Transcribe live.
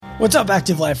What's up,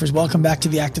 Active Lifers? Welcome back to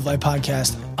the Active Life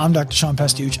Podcast. I'm Dr. Sean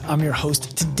Pastuch. I'm your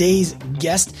host. Today's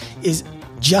guest is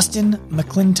Justin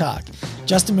McClintock.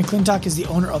 Justin McClintock is the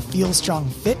owner of Feel Strong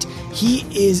Fit. He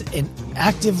is an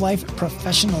Active Life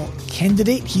professional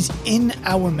candidate. He's in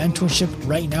our mentorship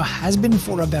right now, has been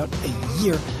for about a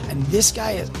year, and this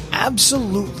guy is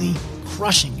absolutely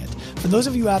crushing it. For those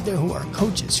of you out there who are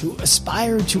coaches, who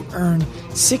aspire to earn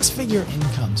six-figure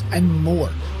incomes and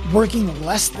more, working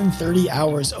less than 30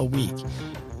 hours a week,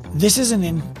 this is an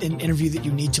interview that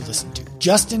you need to listen to.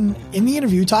 Justin, in the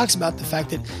interview, talks about the fact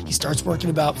that he starts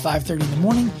working about 5:30 in the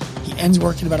morning, he ends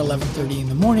working about 11:30 in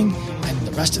the morning, and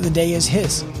the rest of the day is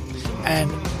his.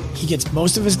 And he gets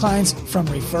most of his clients from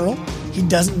referral. He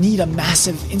doesn't need a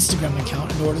massive Instagram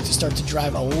account in order to start to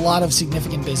drive a lot of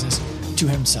significant business to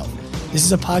himself. This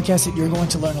is a podcast that you're going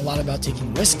to learn a lot about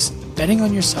taking risks, betting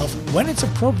on yourself when it's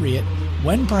appropriate,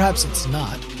 when perhaps it's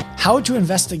not, how to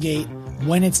investigate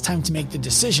when it's time to make the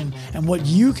decision, and what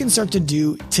you can start to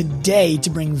do today to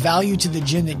bring value to the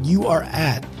gym that you are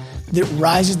at that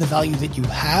rises the value that you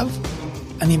have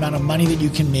and the amount of money that you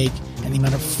can make and the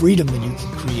amount of freedom that you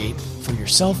can create for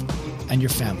yourself and your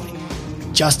family.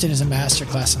 Justin is a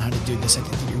masterclass on how to do this. I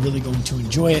think that you're really going to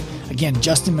enjoy it. Again,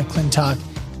 Justin McClintock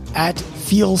at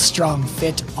Feel Strong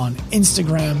Fit on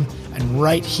Instagram and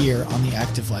right here on the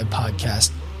Active Life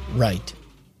Podcast right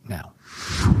now.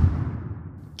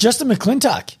 Justin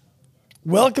McClintock,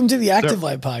 welcome to the Active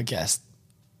Life Podcast.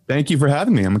 Thank you for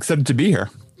having me. I'm excited to be here.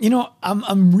 You know,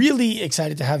 I'm really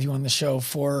excited to have you on the show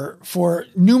for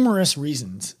numerous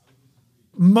reasons.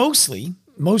 Mostly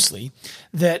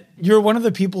that you're one of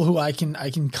the people who I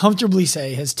can comfortably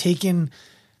say has taken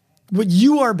what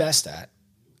you are best at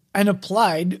and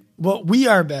applied what we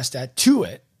are best at to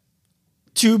it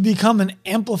to become an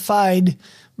amplified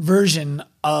version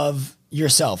of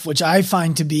yourself, which I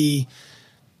find to be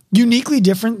uniquely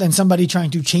different than somebody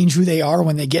trying to change who they are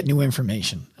when they get new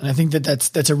information. And I think that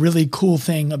that's a really cool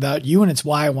thing about you. And it's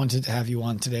why I wanted to have you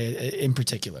on today in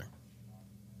particular.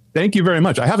 Thank you very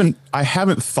much. I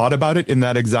haven't thought about it in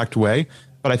that exact way,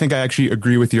 but I think I actually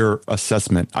agree with your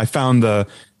assessment. I found the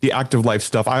Active Life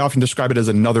stuff, I often describe it as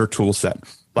another tool set,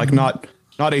 like not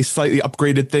a slightly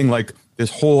upgraded thing, like this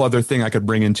whole other thing I could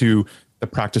bring into the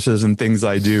practices and things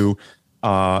I do.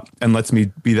 And lets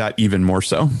me be that even more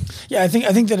so. Yeah, I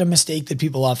think that a mistake that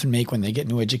people often make when they get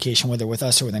new education, whether with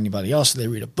us or with anybody else, so they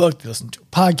read a book, they listen to a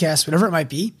podcast, whatever it might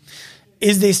be,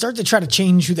 is they start to try to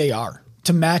change who they are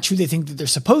to match who they think that they're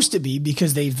supposed to be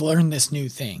because they've learned this new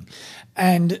thing.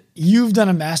 And you've done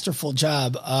a masterful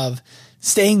job of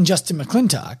staying Justin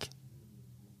McClintock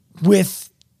with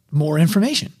more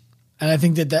information. And I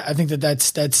think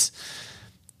that's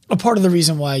a part of the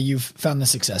reason why you've found the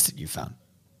success that you've found.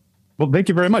 Well, thank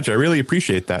you very much. I really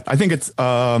appreciate that. I think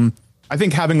I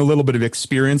think having a little bit of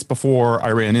experience before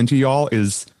I ran into y'all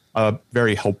is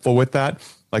very helpful with that,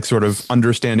 like sort of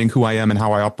understanding who I am and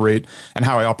how I operate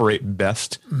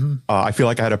best. Mm-hmm. I feel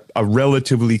like I had a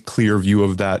relatively clear view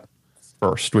of that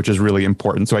first, which is really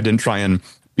important. So I didn't try and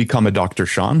become a Dr.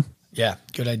 Sean. Yeah,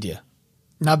 good idea.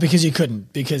 Not because you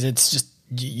couldn't, because it's just,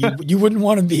 you wouldn't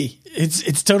want to be.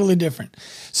 It's totally different.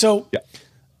 So yeah.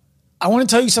 I want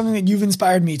to tell you something that you've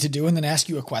inspired me to do and then ask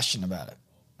you a question about it.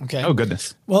 Okay. Oh,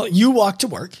 goodness. Well, you walk to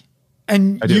work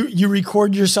and you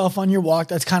record yourself on your walk.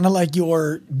 That's kind of like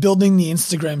you're building the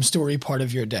Instagram story part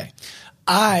of your day.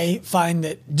 I find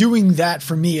that doing that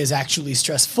for me is actually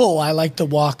stressful. I like to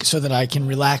walk so that I can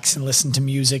relax and listen to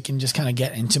music and just kind of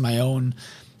get into my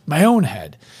own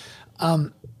head.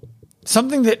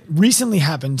 Something that recently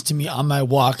happened to me on my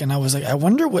walk, and I was like, I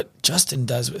wonder what Justin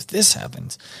does if this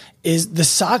happens, is the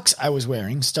socks I was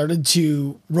wearing started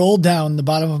to roll down the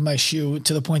bottom of my shoe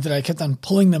to the point that I kept on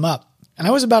pulling them up. And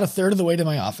I was about a third of the way to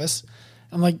my office.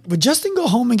 I'm like, would Justin go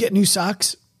home and get new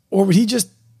socks? Or would he just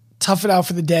tough it out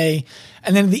for the day?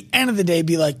 And then at the end of the day,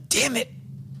 be like, damn it,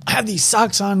 I have these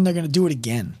socks on. They're going to do it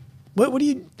again.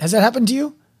 Has that happened to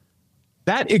you?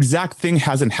 That exact thing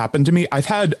hasn't happened to me. I've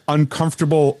had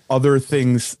uncomfortable other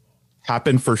things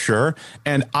happen for sure.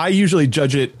 And I usually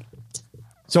judge it.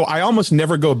 So I almost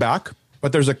never go back,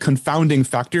 but there's a confounding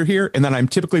factor here. And then I'm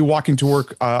typically walking to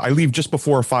work. I leave just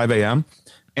before 5 a.m.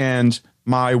 and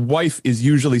my wife is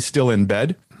usually still in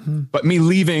bed, but me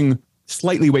leaving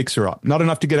slightly wakes her up. Not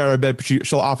enough to get out of bed, but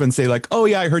she'll often say like, oh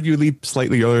yeah, I heard you leave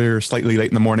slightly earlier, slightly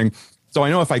late in the morning. So I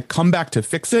know if I come back to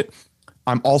fix it,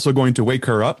 I'm also going to wake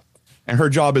her up. And her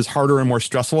job is harder and more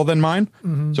stressful than mine.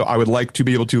 Mm-hmm. So I would like to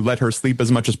be able to let her sleep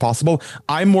as much as possible.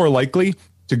 I'm more likely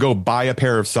to go buy a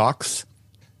pair of socks,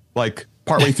 like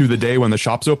partway through the day when the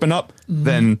shops open up,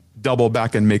 than double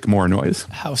back and make more noise.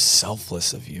 How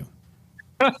selfless of you.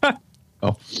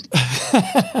 Oh,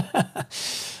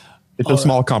 it's a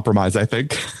small compromise, I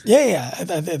think. Yeah. I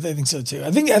think so too.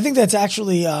 I think that's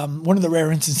actually one of the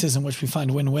rare instances in which we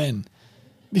find win-win,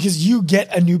 because you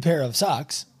get a new pair of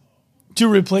socks to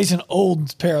replace an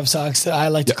old pair of socks that I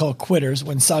like to call quitters.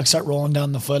 When socks start rolling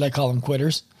down the foot, I call them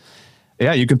quitters.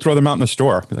 Yeah, you can throw them out in the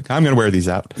store. Be like, I'm going to wear these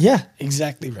out. Yeah,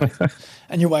 exactly right.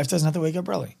 And your wife doesn't have to wake up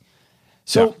early.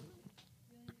 So,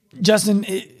 Justin,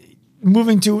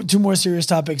 moving to more serious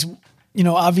topics,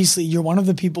 obviously you're one of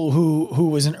the people who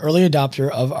was an early adopter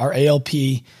of our ALP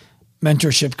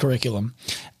mentorship curriculum.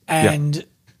 And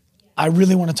I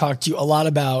really want to talk to you a lot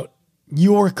about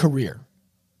your career.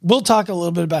 We'll talk a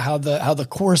little bit about how the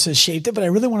course has shaped it, but I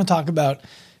really want to talk about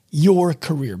your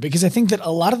career, because I think that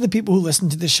a lot of the people who listen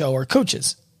to this show are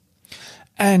coaches,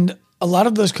 and a lot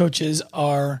of those coaches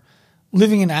are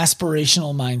living an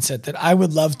aspirational mindset that I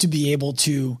would love to be able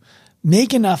to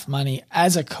make enough money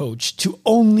as a coach to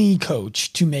only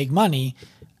coach to make money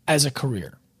as a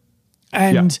career.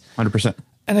 And 100%.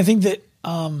 And I think that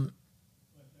a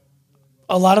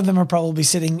lot of them are probably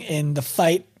sitting in the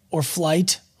fight or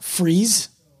flight freeze,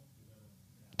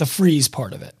 the freeze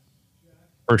part of it.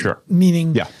 For sure.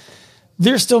 Meaning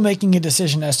they're still making a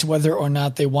decision as to whether or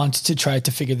not they want to try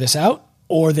to figure this out,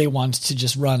 or they want to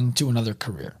just run to another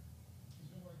career.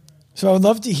 So I would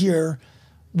love to hear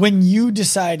when you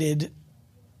decided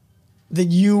that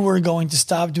you were going to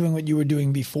stop doing what you were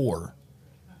doing before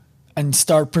and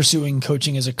start pursuing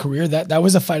coaching as a career. That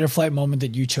was a fight or flight moment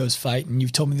that you chose fight. And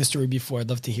you've told me the story before. I'd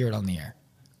love to hear it on the air.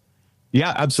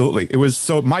 Yeah, absolutely. It was,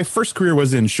 so my first career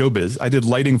was in showbiz. I did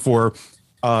lighting for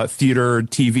theater,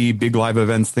 TV, big live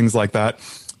events, things like that.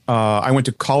 I went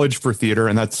to college for theater,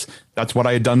 and that's what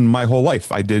I had done my whole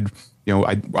life. I did,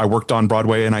 I worked on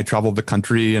Broadway, and I traveled the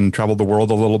country and traveled the world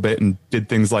a little bit and did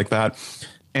things like that.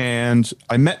 And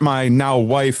I met my now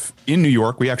wife in New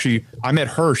York. I met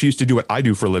her. She used to do what I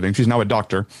do for a living. She's now a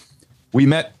doctor. We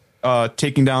met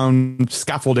taking down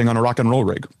scaffolding on a rock and roll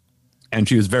rig. And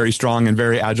she was very strong and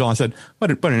very agile. I said,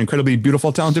 what an incredibly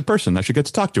beautiful, talented person. I should get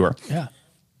to talk to her. Yeah.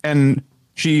 And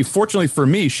she, fortunately for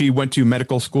me, she went to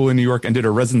medical school in New York and did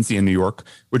a residency in New York,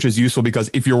 which is useful because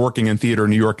if you're working in theater,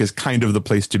 New York is kind of the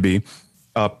place to be.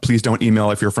 Please don't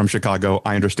email if you're from Chicago.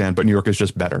 I understand, but New York is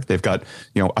just better. They've got,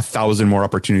 1,000 more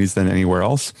opportunities than anywhere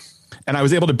else. And I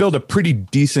was able to build a pretty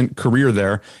decent career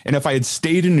there. And if I had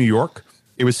stayed in New York,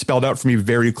 it was spelled out for me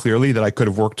very clearly that I could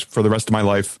have worked for the rest of my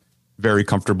life very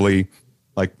comfortably.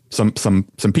 Like some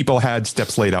people had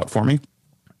steps laid out for me.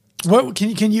 What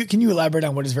can you elaborate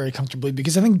on what is very comfortably?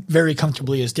 Because I think very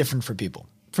comfortably is different for people.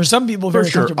 For some people, very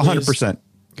comfortably 100%.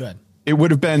 Good. It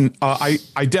would have been. I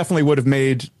definitely would have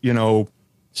made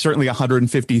certainly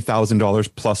 $150,000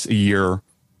 plus a year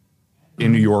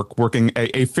in New York, working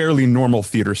a fairly normal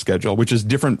theater schedule, which is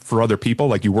different for other people.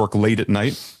 Like you work late at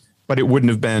night, but it wouldn't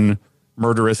have been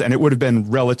murderous, and it would have been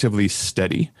relatively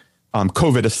steady.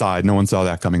 COVID aside, no one saw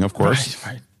that coming, of course.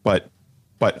 Right.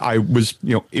 But I was,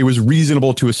 it was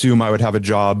reasonable to assume I would have a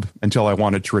job until I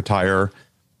wanted to retire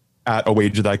at a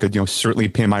wage that I could, certainly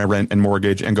pay my rent and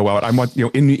mortgage and go out.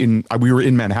 We were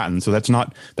in Manhattan, so that's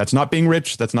not being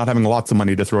rich. That's not having lots of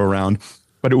money to throw around,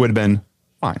 but it would have been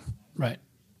fine. Right.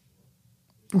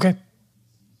 Okay.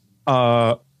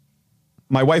 My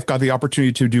wife got the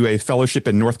opportunity to do a fellowship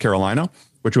in North Carolina,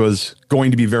 which was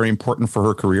going to be very important for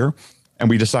her career. And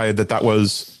we decided that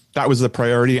was the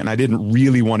priority. And I didn't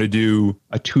really want to do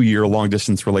a 2-year long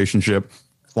distance relationship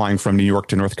flying from New York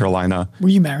to North Carolina. Were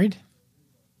you married?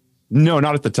 No,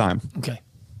 not at the time. Okay.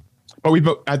 But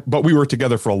we were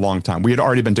together for a long time. We had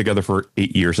already been together for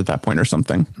 8 years at that point or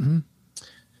something. Mm-hmm.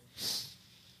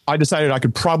 I decided I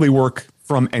could probably work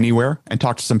from anywhere and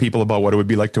talk to some people about what it would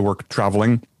be like to work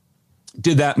traveling.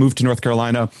 Did that, moved to North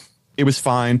Carolina. It was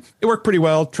fine. It worked pretty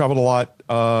well. Traveled a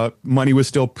lot. Money was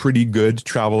still pretty good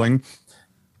traveling.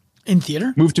 In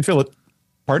theater? Moved to Philip.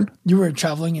 Pardon? You were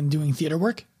traveling and doing theater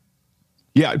work?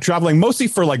 Yeah, traveling mostly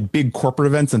for like big corporate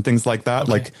events and things like that.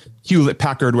 Okay. Like Hewlett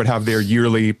Packard would have their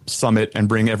yearly summit and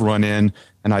bring everyone in,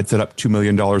 and I'd set up $2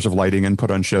 million of lighting and put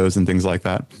on shows and things like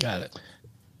that. Got it.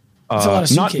 It's a lot of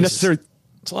suitcases. Not necessarily.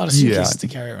 It's a lot of suitcases to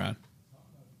carry around.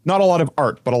 Not a lot of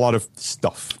art, but a lot of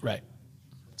stuff. Right.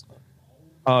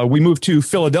 We moved to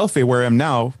Philadelphia, where I am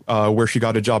now, where she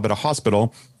got a job at a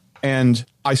hospital. And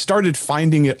I started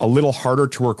finding it a little harder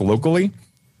to work locally.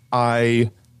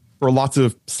 For lots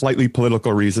of slightly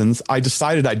political reasons, I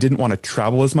decided I didn't want to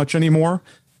travel as much anymore,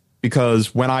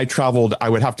 because when I traveled, I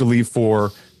would have to leave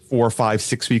for 4, 5,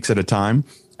 6 weeks at a time.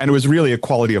 And it was really a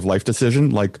quality of life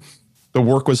decision. Like the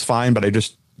work was fine, but I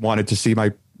just wanted to see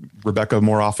my Rebecca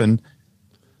more often.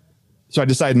 So I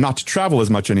decided not to travel as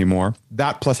much anymore.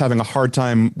 That plus having a hard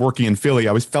time working in Philly,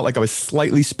 I felt like I was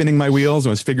slightly spinning my wheels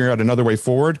and was figuring out another way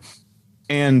forward.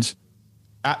 And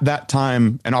at that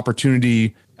time, an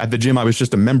opportunity at the gym I was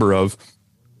just a member of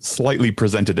slightly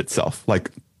presented itself.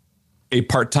 Like a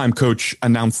part-time coach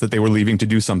announced that they were leaving to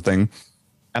do something.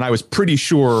 And I was pretty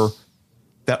sure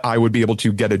that I would be able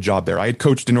to get a job there. I had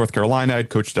coached in North Carolina. I had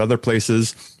coached at other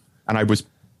places. And I was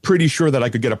pretty sure that I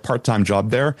could get a part-time job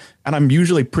there. And I'm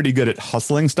usually pretty good at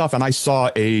hustling stuff. And I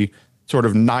saw a sort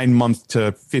of 9-month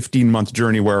to 15-month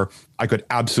journey where I could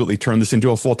absolutely turn this into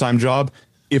a full-time job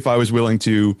if I was willing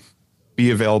to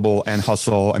be available and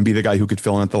hustle and be the guy who could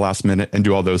fill in at the last minute and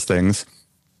do all those things.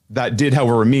 That did,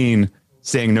 however, mean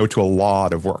saying no to a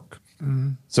lot of work.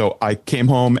 So I came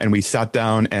home and we sat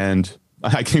down and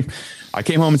I came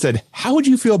home and said, how would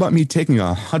you feel about me taking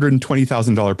a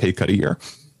 $120,000 pay cut a year?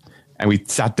 And we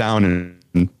sat down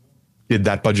and did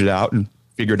that budget out and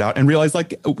figured out and realized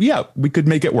like, yeah, we could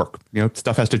make it work. You know,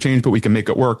 stuff has to change, but we can make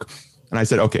it work. And I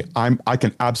said, okay, I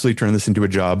can absolutely turn this into a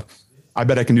job. I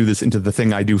bet I can do this into the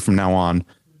thing I do from now on,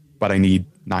 but I need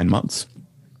 9 months.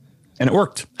 And it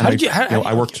worked. And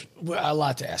I worked. A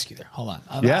lot to ask you there. Hold on.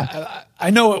 I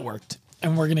know it worked,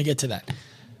 and we're going to get to that.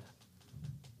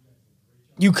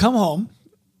 You come home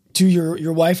to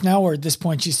your wife now, or at this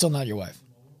point, she's still not your wife?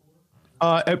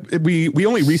 We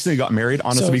only recently got married.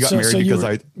 Honestly, we got married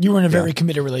because you were in a very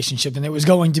committed relationship, and it was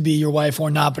going to be your wife or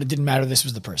not, but it didn't matter. This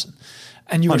was the person,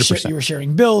 and you were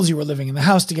sharing bills. You were living in the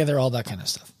house together, all that kind of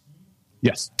stuff.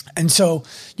 Yes. And so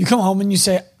you come home and you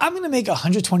say, I'm going to make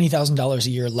 $120,000 a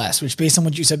year less, which based on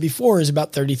what you said before is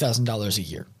about $30,000 a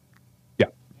year. Yeah.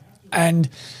 And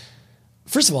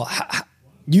first of all,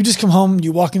 you just come home,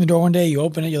 you walk in the door one day, you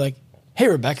open it, you're like, hey,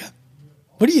 Rebecca,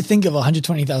 what do you think of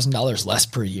 $120,000 less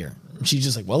per year? And she's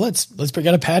just like, well, let's break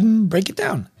out a pad and break it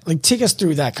down. Like, take us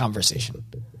through that conversation.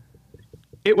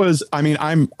 It was, I mean,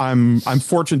 I'm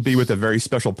fortunate to be with a very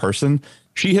special person.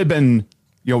 She had been,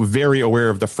 very aware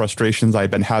of the frustrations I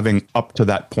had been having up to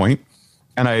that point.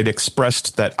 And I had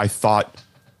expressed that I thought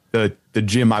the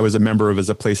gym I was a member of is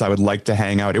a place I would like to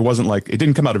hang out. It wasn't like, it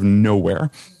didn't come out of nowhere.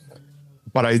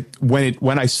 But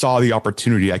when I saw the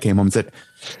opportunity, I came home and said,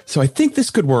 so I think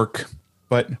this could work,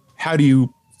 but how do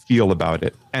you feel about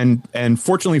it? And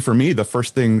fortunately for me, the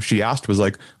first thing she asked was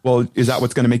like, well, is that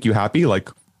what's going to make you happy? Like,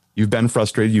 you've been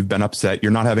frustrated, you've been upset,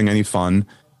 you're not having any fun,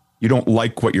 you don't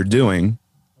like what you're doing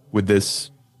with this.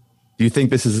 Do you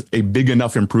think this is a big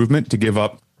enough improvement to give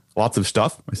up lots of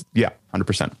stuff? I said, yeah,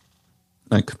 100%.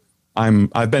 Like,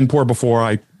 I've been poor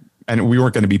before. And we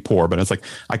weren't going to be poor, but it's like,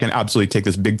 I can absolutely take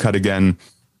this big cut again.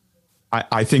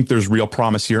 I think there's real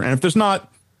promise here. And if there's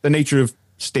not, the nature of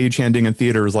stagehanding and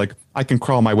theater is like, I can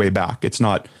crawl my way back.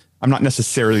 I'm not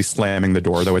necessarily slamming the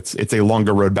door, though. It's a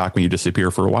longer road back when you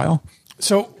disappear for a while.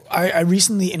 So I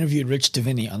recently interviewed Rich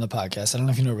Davini on the podcast. I don't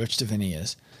know if you know who Rich Davini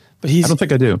is, but I don't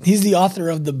think I do. He's the author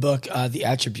of the book, The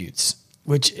Attributes,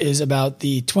 which is about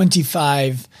the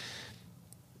 25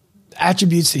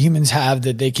 attributes that humans have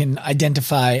that they can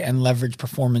identify and leverage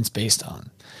performance based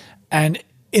on. And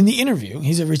in the interview,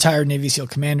 he's a retired Navy SEAL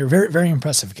commander, very, very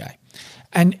impressive guy.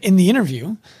 And in the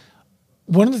interview,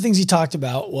 one of the things he talked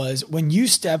about was when you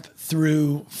step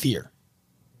through fear,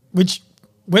 which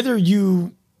whether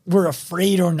you were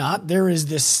afraid or not, there is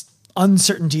this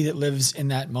uncertainty that lives in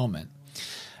that moment.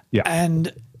 Yeah.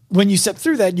 And when you step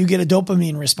through that, you get a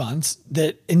dopamine response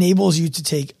that enables you to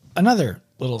take another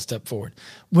little step forward.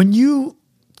 When you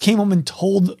came home and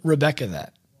told Rebecca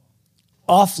that,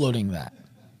 offloading that,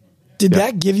 did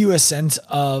that give you a sense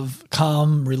of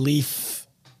calm, relief,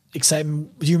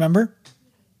 excitement? Do you remember?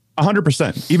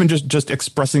 100%. Even just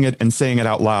expressing it and saying it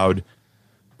out loud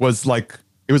was like,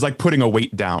 it was like putting a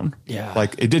weight down. Yeah.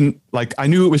 Like it didn't, like I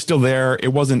knew it was still there.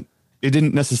 It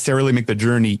didn't necessarily make the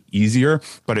journey easier,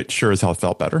 but it sure as hell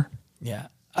felt better. Yeah.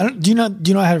 Do you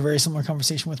know I had a very similar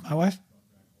conversation with my wife?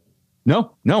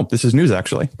 No, this is news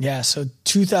actually. Yeah. So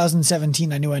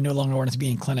 2017, I knew I no longer wanted to be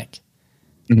in clinic.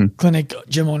 Mm-hmm. Clinic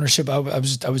gym ownership. I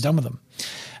was done with them,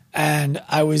 and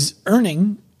I was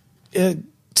earning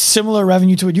similar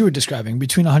revenue to what you were describing,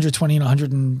 between $120,000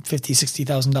 and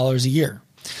 $150,000-$60,000 a year.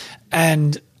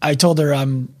 And I told her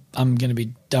I'm going to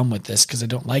be done with this because I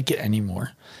don't like it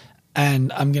anymore,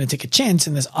 and I'm going to take a chance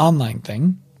in this online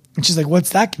thing. And she's like,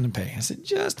 "What's that going to pay?" I said,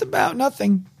 "Just about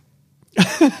nothing."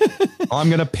 I'm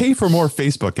going to pay for more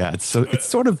Facebook ads. So it's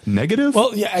sort of negative.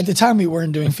 Well, yeah, at the time we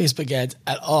weren't doing Facebook ads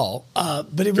at all.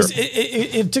 But it was,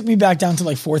 it took me back down to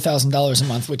like $4,000 a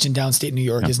month, which in downstate New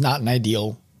York is not an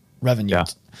ideal revenue. Yeah.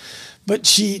 But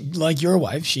she, like your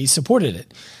wife, she supported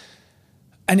it.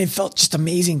 And it felt just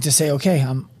amazing to say, okay,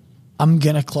 I'm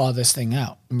going to claw this thing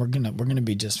out and we're going to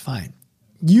be just fine.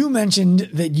 You mentioned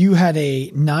that you had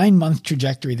a 9-month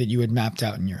trajectory that you had mapped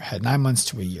out in your head, 9 months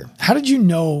to a year. How did you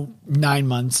know 9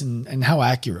 months and how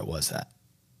accurate was that?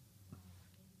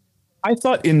 I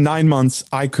thought in 9 months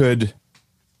I could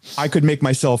make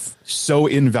myself so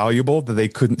invaluable that they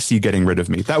couldn't see getting rid of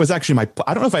me. That was actually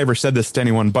I don't know if I ever said this to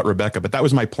anyone but Rebecca, but that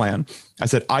was my plan. I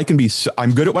said,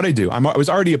 I'm good at what I do. I was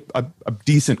already a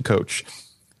decent coach,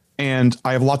 and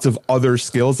I have lots of other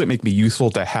skills that make me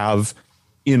useful to have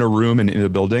in a room and in a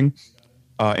building,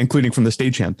 including from the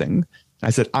stagehand thing.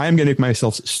 I said, I am going to make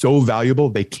myself so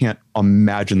valuable they can't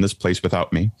imagine this place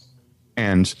without me.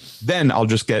 And then I'll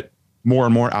just get more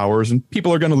and more hours, and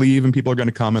people are going to leave and people are going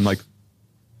to come, and like,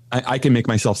 I can make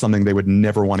myself something they would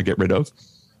never want to get rid of.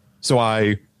 So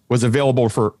I was available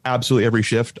for absolutely every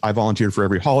shift. I volunteered for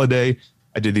every holiday.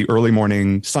 I did the early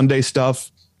morning Sunday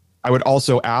stuff. I would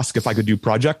also ask if I could do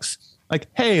projects. Like,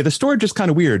 hey, the storage is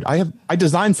kind of weird. I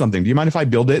designed something. Do you mind if I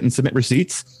build it and submit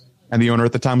receipts? And the owner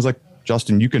at the time was like,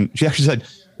 Justin, she actually said,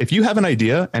 if you have an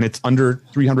idea and it's under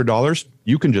 $300,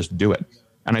 you can just do it.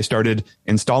 And I started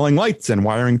installing lights and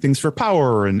wiring things for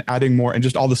power and adding more, and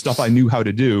just all the stuff I knew how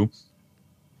to do,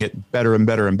 get better and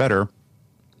better and better.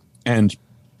 And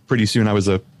pretty soon I was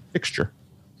a fixture.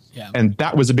 Yeah. And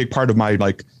that was a big part of my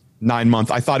 9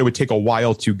 months. I thought it would take a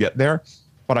while to get there,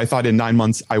 but I thought in 9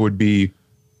 months I would be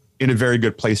in a very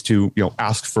good place to,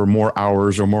 ask for more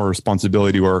hours or more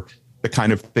responsibility or the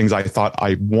kind of things I thought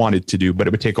I wanted to do, but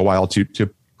it would take a while to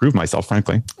prove myself,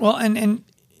 frankly. Well, and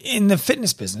in the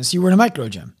fitness business, you were in a micro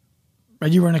gym,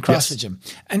 right? You were in a CrossFit gym.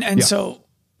 And so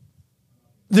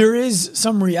there is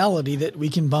some reality that we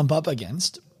can bump up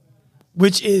against,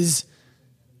 which is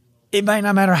it might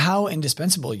not matter how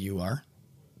indispensable you are.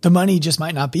 The money just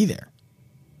might not be there.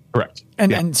 Correct.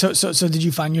 And so did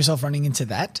you find yourself running into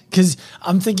that? Because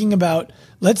I'm thinking about,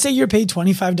 let's say you're paid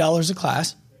 $25 a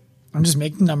class. I'm just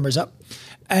making numbers up.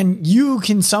 And you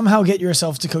can somehow get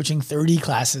yourself to coaching 30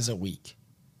 classes a week,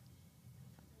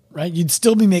 right? You'd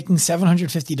still be making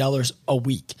 $750 a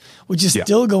week, which is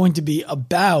still going to be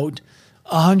about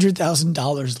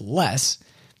 $100,000 less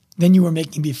than you were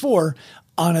making before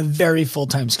on a very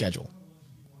full-time schedule.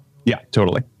 Yeah,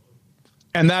 totally.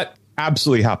 And that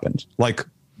absolutely happened. Like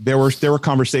there were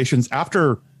conversations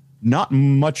after not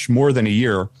much more than a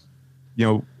year.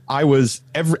 I was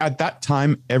at that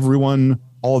time,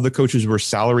 all of the coaches were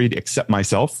salaried except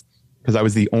myself because I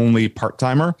was the only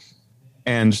part-timer.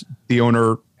 And the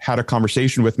owner had a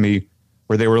conversation with me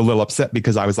where they were a little upset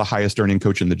because I was the highest earning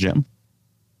coach in the gym.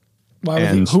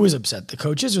 Who was upset? The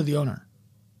coaches or the owner?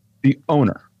 The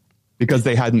owner, because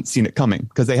they hadn't seen it coming,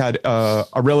 because they had a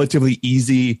relatively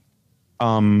easy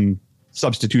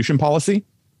substitution policy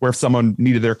where if someone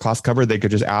needed their class covered, they could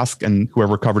just ask and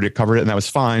whoever covered it, and that was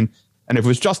fine. And if it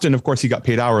was Justin, of course, he got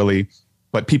paid hourly,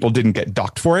 but people didn't get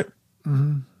docked for it.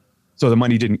 Mm-hmm. So the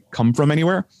money didn't come from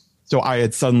anywhere. So I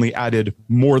had suddenly added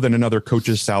more than another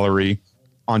coach's salary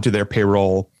onto their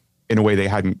payroll in a way they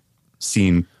hadn't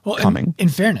seen coming. In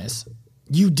fairness,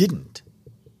 you didn't.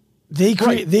 They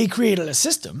created a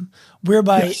system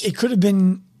whereby it could have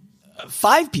been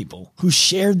 5 people who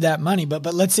shared that money.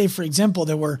 But let's say, for example,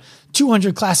 there were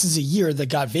 200 classes a year that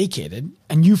got vacated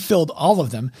and you filled all of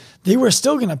them. They were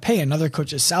still going to pay another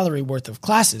coach's salary worth of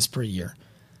classes per year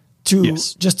to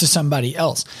somebody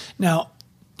else. Now,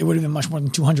 it would have been much more than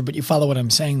 200, but you follow what I'm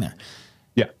saying there.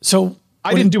 Yeah. So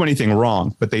I didn't do anything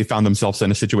wrong, but they found themselves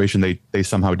in a situation they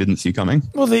somehow didn't see coming.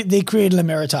 Well, they created a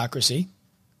meritocracy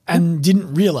and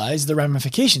didn't realize the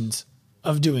ramifications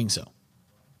of doing so.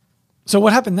 So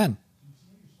what happened then?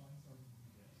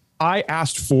 I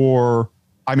asked for,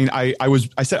 I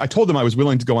told them I was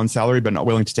willing to go on salary, but not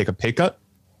willing to take a pay cut.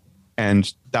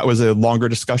 And that was a longer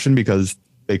discussion because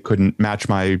they couldn't match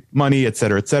my money, et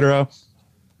cetera, et cetera.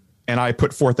 And I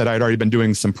put forth that I'd already been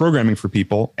doing some programming for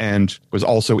people and was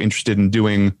also interested in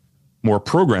doing more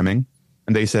programming.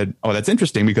 And they said, oh, that's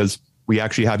interesting because we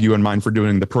actually have you in mind for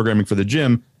doing the programming for the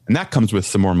gym. And that comes with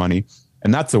some more money.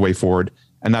 And that's the way forward.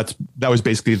 And that was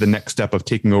basically the next step of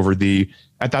taking over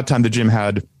at that time, the gym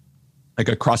had like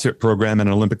a CrossFit program and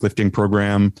an Olympic lifting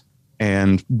program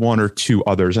and 1 or 2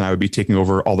 others. And I would be taking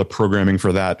over all the programming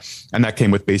for that. And that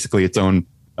came with basically its own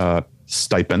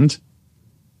stipend.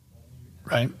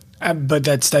 Right. But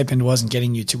that stipend wasn't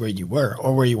getting you to where you were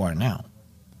or where you are now.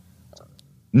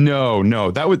 No,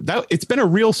 it's been a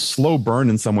real slow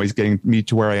burn in some ways getting me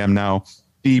to where I am now.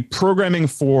 The programming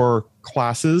for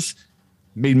classes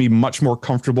made me much more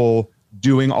comfortable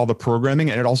doing all the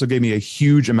programming. And it also gave me a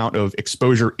huge amount of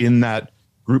exposure in that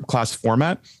group class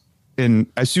format. And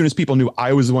as soon as people knew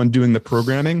I was the one doing the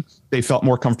programming, they felt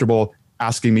more comfortable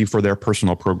asking me for their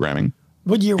personal programming.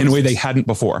 What year was in a way this? they hadn't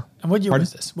before. And what year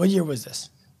was this? What year was this?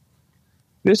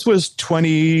 This was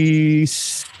 2018.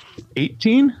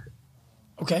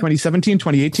 Okay. 2017,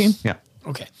 2018. Yeah.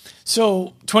 Okay.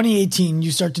 So 2018,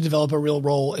 you start to develop a real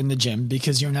role in the gym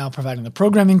because you're now providing the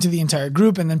programming to the entire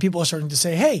group. And then people are starting to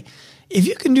say, hey, if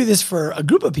you can do this for a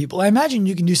group of people, I imagine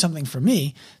you can do something for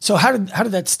me. So how did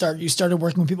that start? You started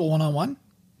working with people one-on-one?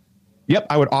 Yep.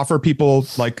 I would offer people,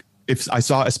 like, if I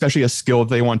saw especially a skill that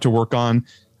they want to work on.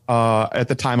 At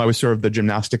the time, I was sort of the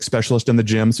gymnastics specialist in the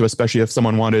gym. So especially if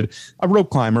someone wanted a rope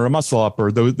climb or a muscle up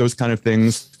or those kind of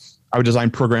things, I would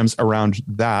design programs around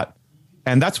that.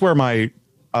 And that's where my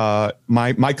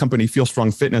company, Feel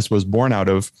Strong Fitness, was born out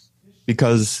of,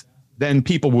 because then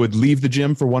people would leave the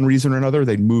gym for one reason or another.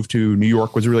 They'd move to New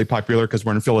York, was really popular because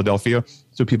we're in Philadelphia.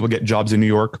 So people get jobs in New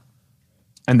York,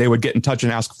 and they would get in touch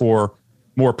and ask for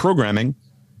more programming.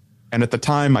 And at the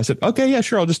time I said, okay, yeah,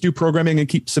 sure. I'll just do programming and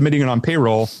keep submitting it on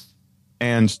payroll.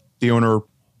 And the owner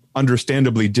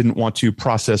understandably didn't want to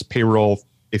process payroll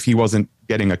if he wasn't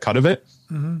getting a cut of it.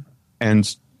 Mm-hmm.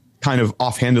 And kind of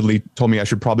offhandedly told me I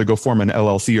should probably go form an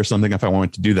LLC or something if I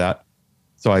wanted to do that.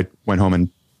 So I went home and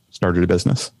started a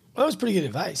business. Well, that was pretty good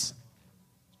advice.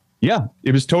 Yeah,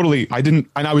 it was totally, and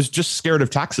I was just scared of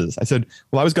taxes. I said,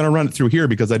 well, I was going to run it through here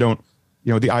because I don't,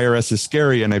 the IRS is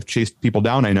scary and I've chased people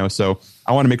down, I know. So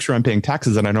I want to make sure I'm paying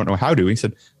taxes and I don't know how to. He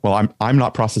said, well, I'm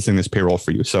not processing this payroll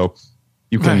for you. So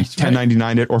you can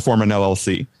 1099 it or form an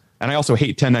LLC. And I also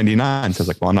hate 1099. So I was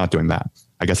like, well, I'm not doing that.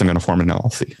 I guess I'm going to form an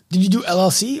LLC. Did you do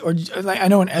LLC or I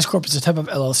know an S Corp is a type of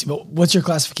LLC, but what's your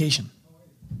classification?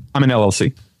 I'm an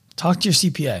LLC. Talk to your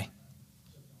CPA.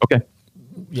 Okay.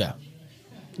 Yeah.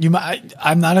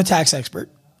 I'm not a tax expert,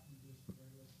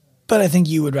 but I think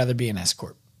you would rather be an S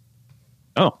Corp.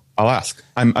 Oh, I'll ask.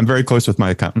 I'm very close with my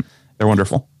accountant. They're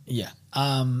wonderful. Yeah.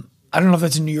 I don't know if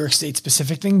that's a New York State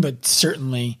specific thing, but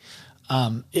certainly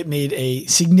it made a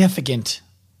significant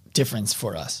difference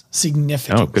for us.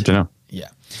 Significant. Oh, good to know. Yeah.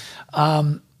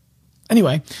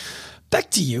 Anyway,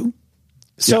 back to you.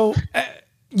 So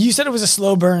you said it was a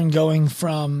slow burn going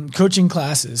from coaching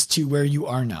classes to where you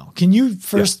are now. Can you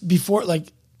first, before,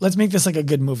 let's make this like a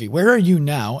good movie. Where are you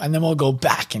now? And then we'll go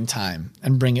back in time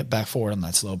and bring it back forward on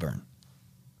that slow burn.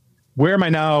 Where am I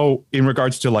now in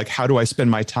regards to how do I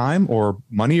spend my time or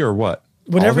money or what?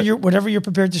 Whatever you're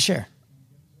prepared to share.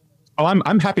 Oh,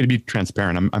 I'm happy to be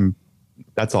transparent. I'm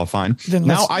that's all fine.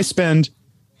 Now I spend,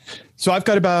 so I've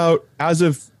got about, as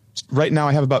of right now,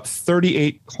 I have about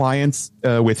 38 clients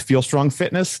with Feel Strong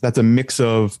Fitness. That's a mix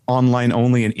of online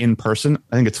only and in person.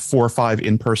 I think it's 4 or 5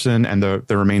 in person, and the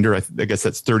remainder, I guess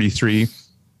that's 33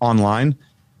 online.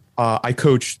 I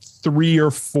coach 3 or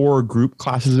 4 group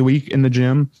classes a week in the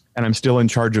gym, and I'm still in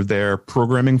charge of their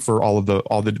programming for all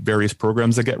the various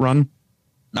programs that get run.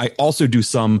 I also do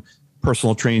some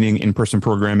personal training, in-person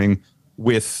programming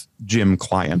with gym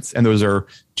clients, and those are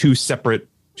two separate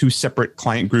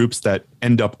client groups that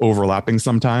end up overlapping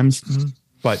sometimes. Mm-hmm.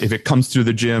 But if it comes through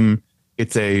the gym,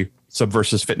 it's a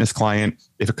Subversus Fitness client.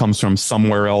 If it comes from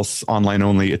somewhere else, online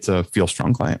only, it's a Feel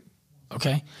Strong client.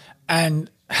 Okay. And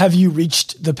have you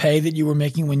reached the pay that you were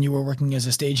making when you were working as a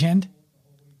stagehand?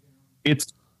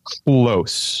 It's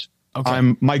close.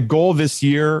 Okay. My goal this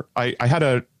year, I had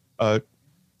a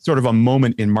sort of a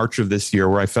moment in March of this year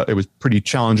where I felt it was pretty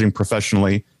challenging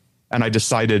professionally. And I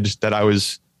decided that I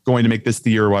was going to make this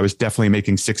the year where I was definitely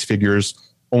making 6 figures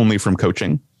only from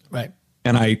coaching. Right.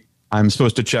 And I'm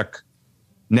supposed to check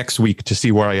next week to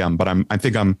see where I am, but I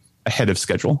think I'm ahead of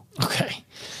schedule. Okay.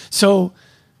 So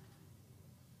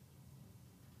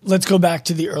let's go back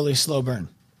to the early slow burn.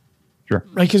 Sure.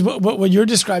 Right. Because what you're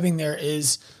describing there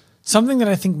is something that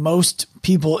I think most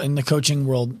people in the coaching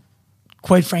world,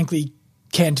 quite frankly,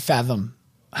 can't fathom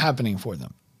happening for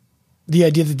them. The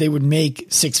idea that they would make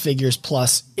 6 figures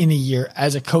plus in a year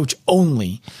as a coach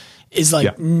only is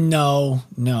no,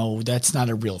 that's not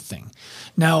a real thing.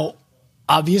 Now,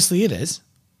 obviously it is.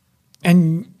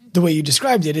 And the way you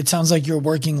described it, it sounds like you're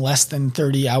working less than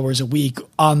 30 hours a week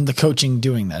on the coaching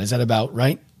doing that. Is that about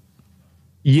right?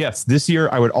 Yes. This year,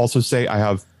 I would also say I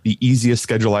have the easiest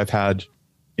schedule I've had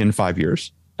in 5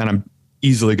 years, and I'm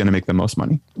easily going to make the most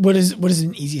money. What does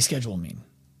an easy schedule mean?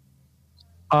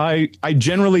 I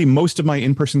generally, most of my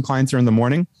in-person clients are in the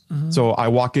morning. Mm-hmm. So I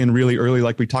walk in really early,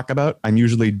 like we talk about. I'm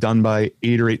usually done by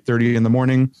 8 or 8:30 in the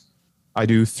morning. I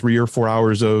do 3 or 4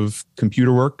 hours of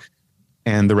computer work,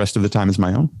 and the rest of the time is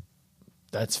my own.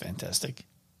 That's fantastic.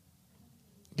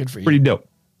 Good for you. Pretty dope.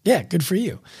 Yeah, good for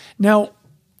you. Now,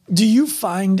 do you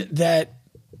find that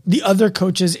the other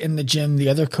coaches in the gym, the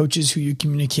other coaches who you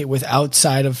communicate with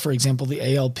outside of, for example,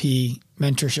 the ALP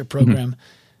mentorship program,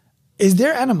 is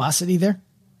there animosity there?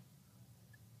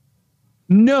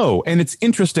 No. And it's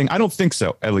interesting. I don't think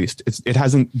so. At least it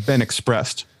hasn't been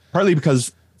expressed, partly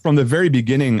because from the very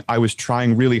beginning, I was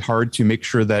trying really hard to make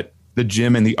sure that the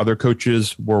gym and the other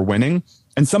coaches were winning.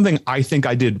 And something I think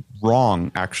I did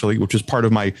wrong, actually, which is part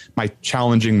of my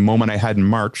challenging moment I had in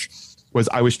March, was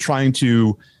I was trying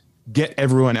to get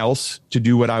everyone else to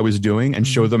do what I was doing and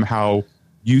show them how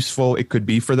useful it could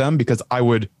be for them, because I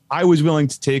was willing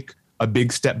to take a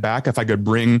big step back if I could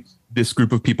bring this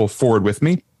group of people forward with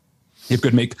me. It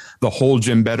could make the whole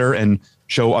gym better and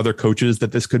show other coaches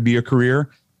that this could be a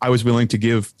career. I was willing to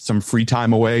give some free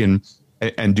time away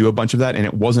and do a bunch of that, and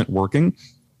it wasn't working.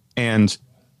 And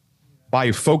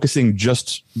by focusing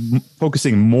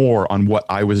more on what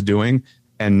I was doing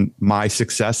and my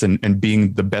success and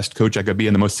being the best coach I could be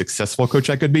and the most successful coach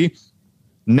I could be,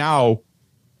 now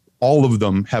all of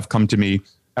them have come to me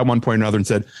at one point or another and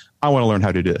said, I want to learn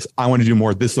how to do this. I want to do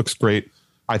more. This looks great.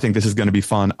 I think this is going to be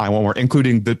fun. I want more,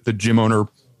 including the gym owner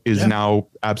is now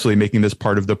absolutely making this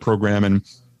part of the program. And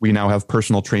we now have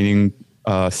personal training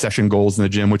session goals in the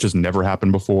gym, which has never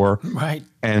happened before. Right.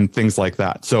 And things like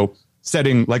that. So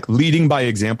leading by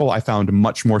example, I found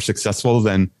much more successful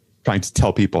than trying to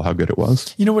tell people how good it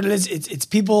was. You know what it is? It's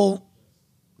people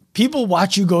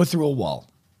watch you go through a wall.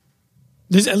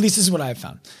 At least this is what I've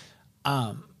found.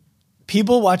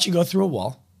 People watch you go through a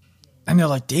wall and they're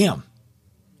like, damn,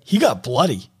 he got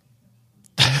bloody.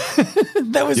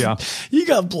 He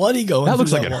got bloody going. That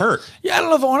looks like it wall. hurt. Yeah. I don't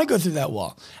know if I want to go through that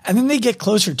wall. And then they get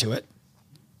closer to it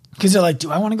because they're like,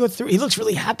 do I want to go through? He looks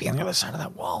really happy on the other side of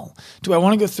that wall. Do I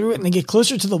want to go through it? And they get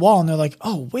closer to the wall and they're like,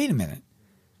 oh, wait a minute.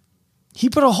 He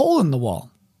put a hole in the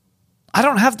wall. I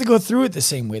don't have to go through it the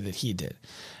same way that he did.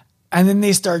 And then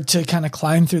they start to kind of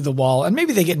climb through the wall, and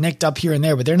maybe they get nicked up here and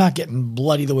there, but they're not getting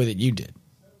bloody the way that you did.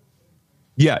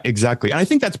 Yeah, exactly. And I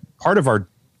think that's part of our,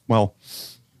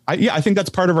 I think that's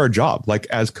part of our job, like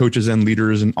as coaches and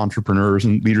leaders and entrepreneurs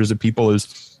and leaders of people,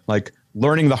 is like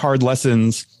learning the hard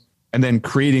lessons and then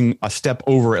creating a step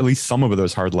over at least some of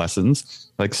those hard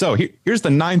lessons. Like, so here's the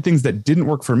 9 things that didn't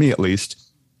work for me, at least.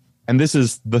 And this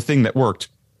is the thing that worked.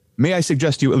 May I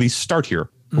suggest you at least start here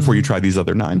before you try these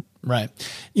other 9? Right.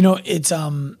 You know, it's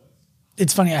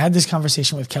funny. I had this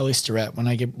conversation with Kelly Starrett when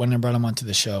I brought him onto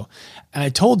the show, and I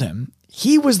told him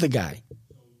he was the guy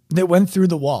that went through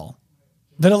the wall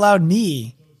that allowed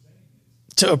me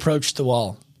to approach the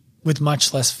wall with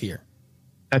much less fear.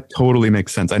 That totally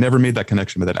makes sense. I never made that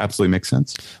connection, but that absolutely makes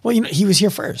sense. Well, you know, he was here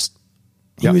first.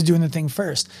 He was doing the thing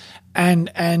first.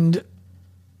 And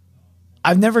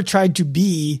I've never tried to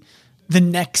be the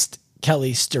next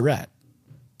Kelly Starrett.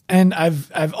 And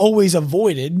I've always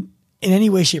avoided in any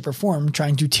way, shape, or form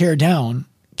trying to tear down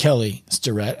Kelly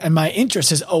Starrett. And my interest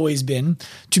has always been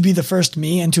to be the first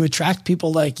me and to attract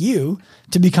people like you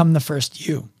to become the first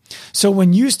you. So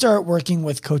when you start working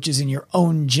with coaches in your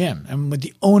own gym and with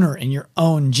the owner in your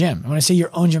own gym, and when I say your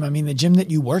own gym, I mean the gym that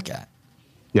you work at.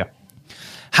 Yeah.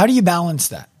 How do you balance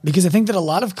that? Because I think that a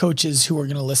lot of coaches who are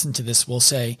going to listen to this will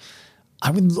say,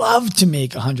 I would love to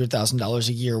make $100,000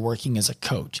 a year working as a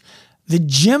coach. The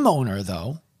gym owner,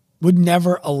 though, would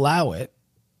never allow it.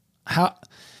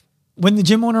 When the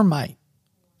gym owner might,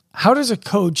 how does a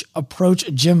coach approach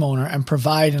a gym owner and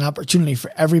provide an opportunity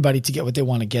for everybody to get what they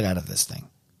want to get out of this thing?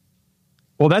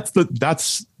 Well,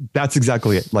 that's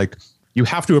exactly it. Like, you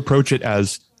have to approach it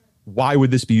as, why would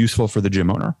this be useful for the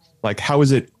gym owner? Like, how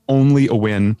is it only a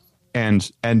win?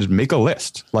 And make a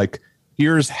list. Like,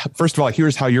 first of all,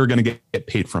 here's how you're going to get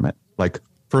paid from it. Like,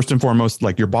 first and foremost,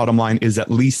 like, your bottom line is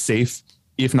at least safe,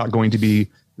 if not going to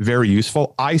be very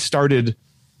useful. I started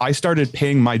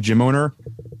paying my gym owner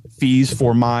fees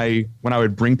when I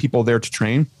would bring people there to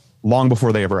train long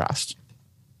before they ever asked.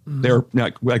 They're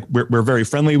like we're very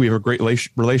friendly. We have a great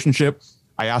relationship.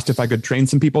 I asked if I could train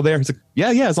some people there. He's like,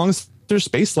 yeah, as long as there's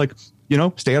space, like, you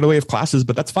know, stay out of the way of classes,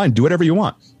 but that's fine. Do whatever you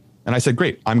want. And I said,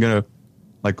 great. I'm going to,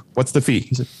 like, what's the fee?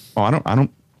 He said, oh, I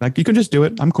don't like, you can just do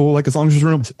it. I'm cool. Like, as long as there's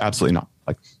room. I said, absolutely not.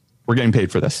 Like, we're getting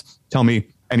paid for this. Tell me.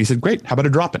 And he said, great. How about a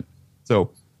drop-in?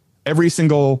 So every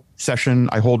single session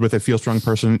I hold with a Feel Strong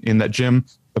person in that gym,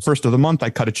 the first of the month, I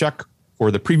cut a check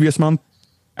for the previous month,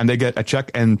 and they get a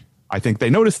check. And I think they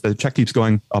notice the check keeps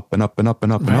going up and up and up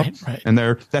and up and up. Right. And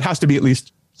that has to be at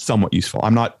least somewhat useful.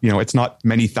 I'm not, it's not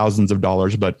many thousands of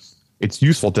dollars, but it's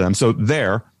useful to them. So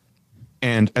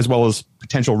and as well as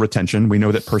potential retention, we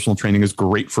know that personal training is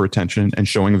great for retention and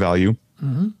showing value.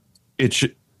 Mm-hmm. It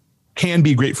can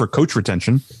be great for coach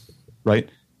retention, right?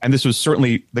 And this was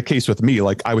certainly the case with me.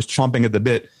 Like, I was chomping at the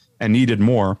bit and needed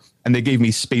more, and they gave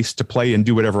me space to play and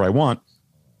do whatever I want.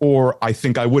 Or I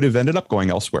think I would have ended up going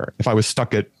elsewhere if I was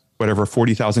stuck at whatever,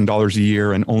 $40,000 a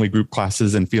year and only group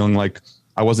classes and feeling like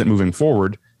I wasn't moving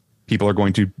forward. people are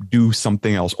going to do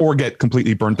something else or get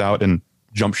completely burnt out and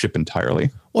jump ship entirely.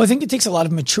 Well, I think it takes a lot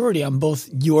of maturity on both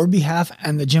your behalf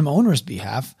and the gym owner's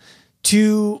behalf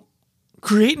to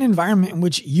create an environment in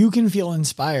which you can feel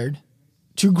inspired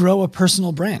to grow a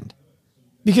personal brand.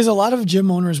 Because a lot of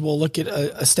gym owners will look at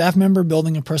a staff member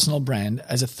building a personal brand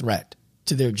as a threat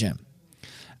to their gym.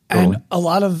 And a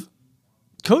lot of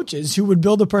coaches who would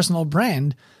build a personal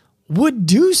brand would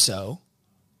do so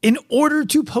in order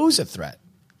to pose a threat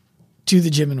to the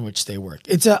gym in which they work.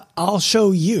 It's a I'll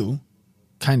show you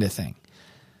kind of thing.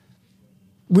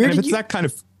 Where and if it's that kind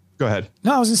of, go ahead.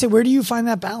 No, I was gonna say, where do you find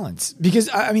that balance? Because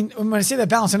I mean, when I say that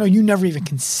balance, I know you never even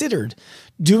considered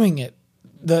doing it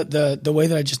the way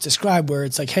that I just described, where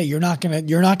it's like, hey, you're not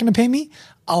gonna pay me.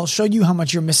 I'll show you how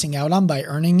much you're missing out on by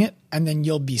earning it, and then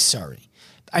you'll be sorry.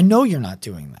 I know you're not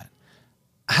doing that.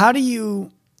 How do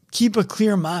you keep a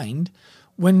clear mind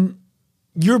when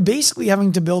you're basically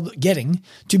getting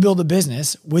to build a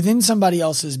business within somebody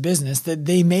else's business that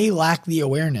they may lack the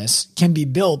awareness can be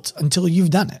built until you've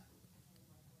done it?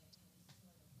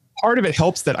 Part of it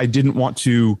helps that I didn't want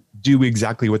to do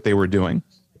exactly what they were doing.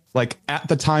 Like at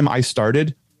the time I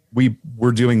started, we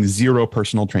were doing zero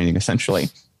personal training, essentially.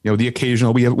 You know, the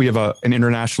occasional, we have an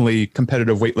internationally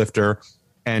competitive weightlifter,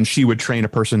 and she would train a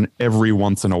person every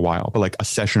once in a while, but like a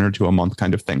session or two a month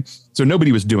kind of thing. So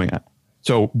nobody was doing it.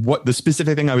 So what the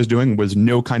specific thing I was doing was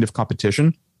no kind of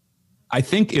competition. I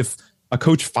think if a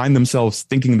coach find themselves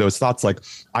thinking those thoughts, like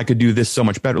I could do this so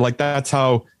much better, like that's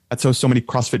how so many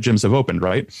CrossFit gyms have opened,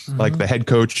 right? Mm-hmm. Like the head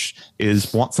coach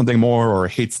wants something more or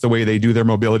hates the way they do their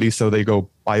mobility. So they go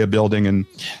buy a building and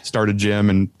start a gym,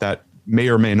 and that may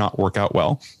or may not work out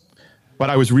well. But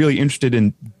I was really interested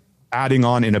in adding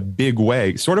on in a big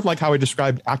way, sort of like how I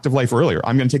described Active Life earlier.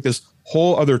 I'm going to take this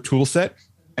whole other tool set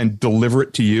and deliver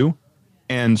it to you.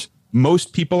 And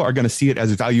most people are going to see it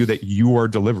as value that you are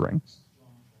delivering,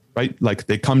 right? Like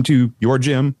they come to your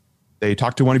gym, they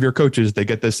talk to one of your coaches, they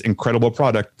get this incredible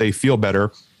product, they feel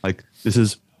better. Like this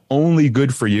is only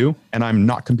good for you. And I'm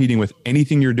not competing with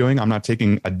anything you're doing. I'm not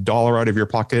taking $1 out of your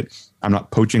pocket. I'm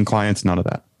not poaching clients, none of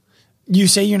that. You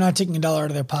say you're not taking $1 out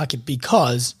of their pocket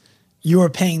because you are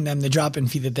paying them the drop-in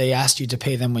fee that they asked you to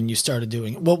pay them when you started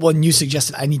doing it. Well, when you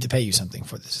suggested, I need to pay you something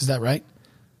for this. Is that right?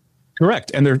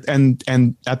 Correct. And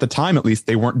at the time, at least,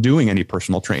 they weren't doing any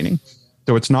personal training.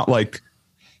 So it's not like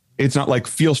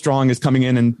Feel Strong is coming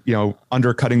in and, you know,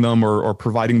 undercutting them or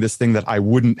providing this thing that I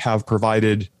wouldn't have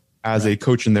provided as a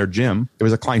coach in their gym. It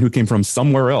was a client who came from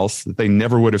somewhere else that they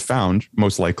never would have found,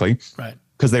 most likely, right?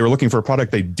 Because they were looking for a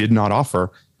product they did not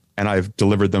offer. And I've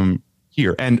delivered them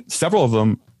here. And several of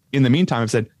them in the meantime have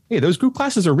said, hey, those group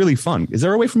classes are really fun. Is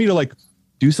there a way for me to like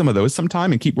do some of those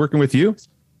sometime and keep working with you? Of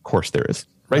course there is.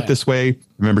 Right this way,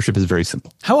 membership is very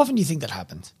simple. How often do you think that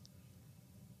happens?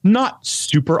 Not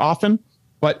super often,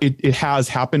 but it has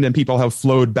happened, and people have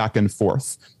flowed back and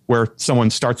forth where someone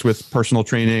starts with personal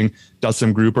training, does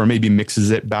some group, or maybe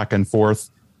mixes it back and forth.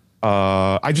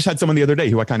 I just had someone the other day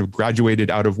who I kind of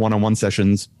graduated out of one-on-one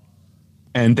sessions,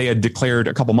 and they had declared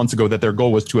a couple months ago that their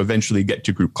goal was to eventually get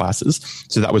to group classes.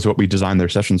 So that was what we designed their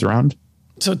sessions around.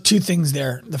 So two things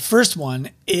there. The first one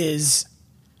is,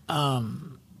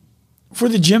 for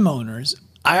the gym owners,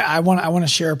 I want to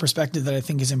share a perspective that I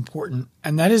think is important.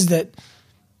 And that is that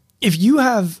if you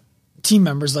have team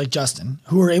members like Justin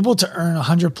who are able to earn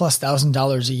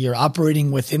 $100,000+ a year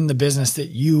operating within the business that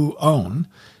you own,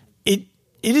 it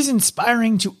is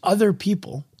inspiring to other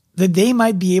people that they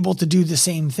might be able to do the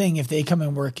same thing if they come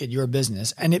and work at your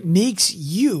business. And it makes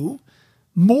you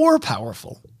more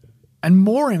powerful and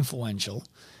more influential,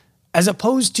 as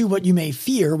opposed to what you may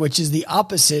fear, which is the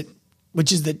opposite,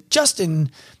 which is that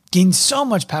Justin gained so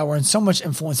much power and so much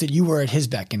influence that you were at his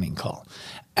beck and call.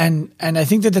 And I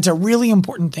think that that's a really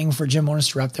important thing for gym owners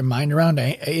to wrap their mind around.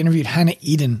 I interviewed Hannah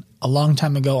Eden a long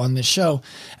time ago on this show,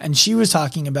 and she was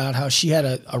talking about how she had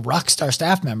a rock star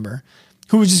staff member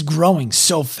who was just growing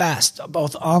so fast,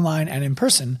 both online and in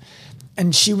person.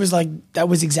 And she was like, that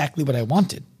was exactly what I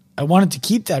wanted. I wanted to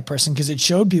keep that person because it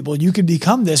showed people you could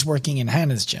become this working in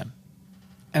Hannah's gym.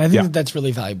 And I think that that's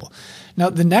really valuable. Now,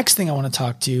 the next thing I want to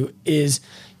talk to is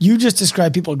you just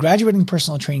described people graduating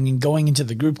personal training and going into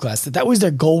the group class, that was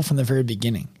their goal from the very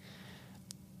beginning.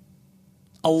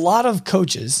 A lot of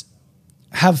coaches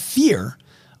have fear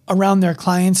around their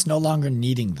clients no longer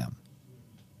needing them.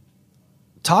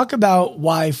 Talk about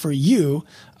why for you,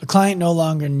 a client no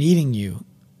longer needing you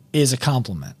is a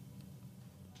compliment.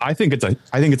 I think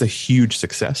it's a huge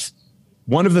success.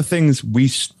 One of the things we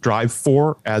strive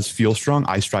for as Feel Strong,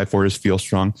 I strive for as Feel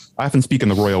Strong. I often speak in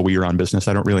the royal we are on business.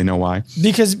 I don't really know why.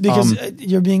 Because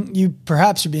you're being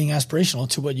aspirational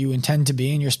to what you intend to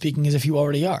be, and you're speaking as if you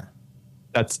already are.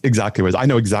 That's exactly what it is. I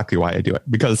know exactly why I do it,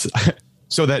 because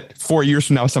so that 4 years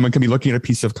from now, someone can be looking at a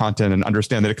piece of content and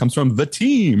understand that it comes from the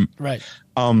team. Right.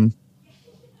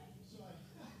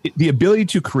 The ability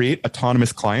to create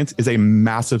autonomous clients is a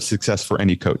massive success for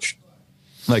any coach.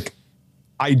 Like,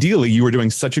 ideally, you are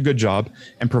doing such a good job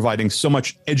and providing so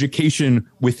much education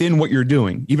within what you're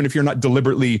doing. Even if you're not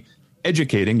deliberately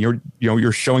educating,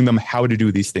 you're showing them how to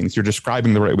do these things. You're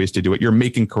describing the right ways to do it. You're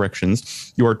making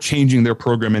corrections. You are changing their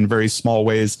program in very small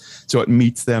ways so it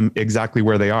meets them exactly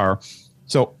where they are.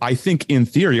 So I think in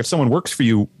theory, if someone works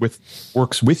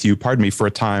with you, for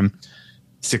a time,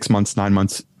 6 months, 9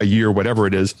 months, a year, whatever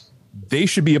it is, they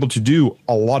should be able to do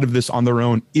a lot of this on their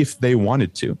own if they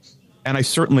wanted to. And I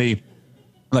certainly,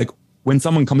 like, when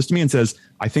someone comes to me and says,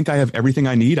 I think I have everything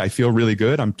I need, I feel really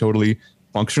good, I'm totally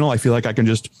functional, I feel like I can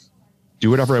just do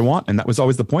whatever I want. And that was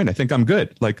always the point. I think I'm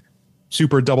good. Like,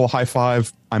 super double high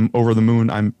five. I'm over the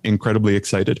moon. I'm incredibly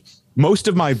excited. Most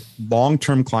of my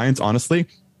long-term clients, honestly,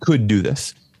 could do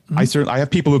this. Mm-hmm. I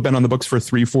have people who've been on the books for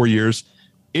 3-4 years.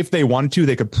 If they wanted to,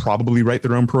 they could probably write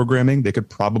their own programming. They could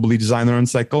probably design their own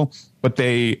cycle, but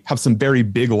they have some very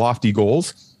big, lofty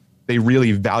goals. They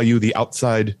really value the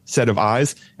outside set of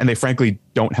eyes, and they frankly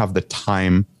don't have the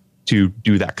time to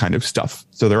do that kind of stuff.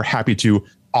 So they're happy to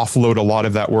offload a lot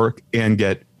of that work and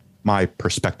get my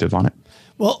perspective on it.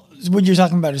 Well, what you're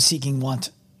talking about is seeking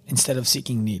want instead of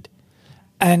seeking need.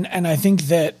 And I think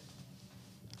that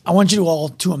I want you all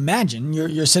to imagine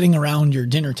you're sitting around your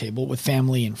dinner table with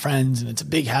family and friends, and it's a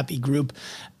big, happy group.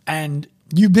 And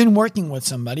you've been working with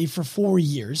somebody for 4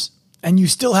 years, and you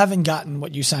still haven't gotten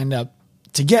what you signed up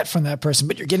to get from that person,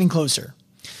 but you're getting closer.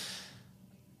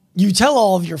 You tell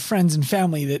all of your friends and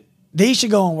family that they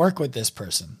should go and work with this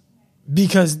person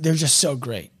because they're just so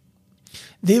great.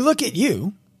 They look at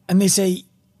you and they say,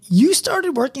 you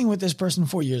started working with this person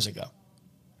 4 years ago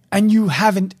and you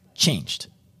haven't changed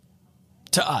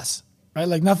to us, right?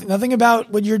 Like nothing about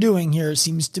what you're doing here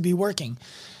seems to be working,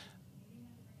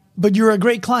 but you're a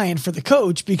great client for the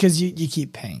coach because you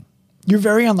keep paying. You're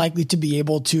very unlikely to be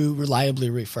able to reliably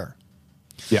refer.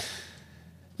 Yeah.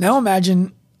 Now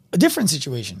imagine a different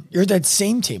situation. You're at that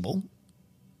same table.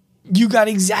 You got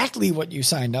exactly what you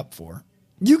signed up for.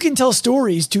 You can tell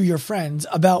stories to your friends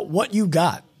about what you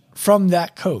got from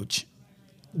that coach.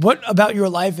 What about your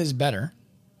life is better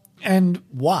and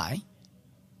why?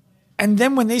 And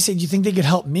then when they say, do you think they could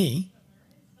help me?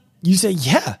 You say,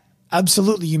 yeah,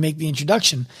 absolutely. You make the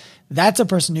introduction. That's a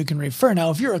person who can refer. Now,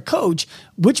 if you're a coach,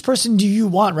 which person do you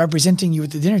want representing you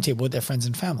at the dinner table with their friends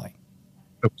and family?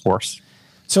 Of course.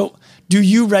 So do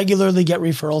you regularly get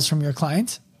referrals from your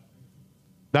clients?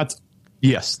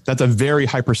 Yes, that's a very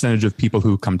high percentage of people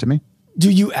who come to me. Do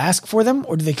you ask for them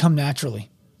or do they come naturally?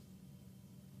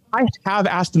 I have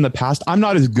asked in the past. I'm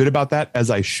not as good about that as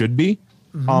I should be.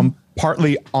 Mm-hmm.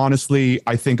 Partly, honestly,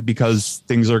 I think because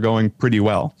things are going pretty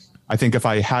well. I think if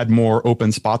I had more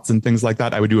open spots and things like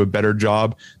that, I would do a better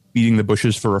job beating the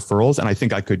bushes for referrals. And I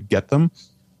think I could get them,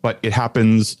 but it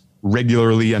happens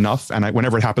regularly enough. And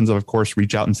whenever it happens, I, of course,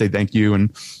 reach out and say thank you and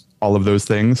all of those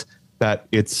things that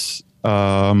it's,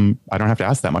 I don't have to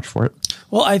ask that much for it.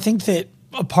 Well, I think that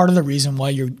a part of the reason why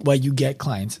you get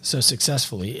clients so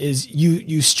successfully is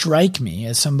you strike me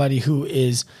as somebody who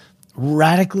is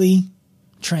radically,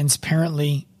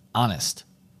 transparently honest.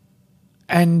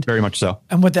 And very much so.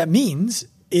 And what that means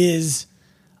is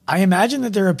I imagine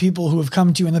that there are people who have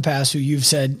come to you in the past who you've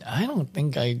said, I don't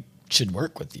think I should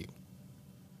work with you.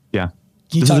 Yeah.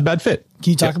 This is a bad fit.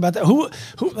 Can you talk about that?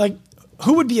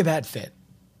 Who would be a bad fit?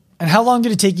 And how long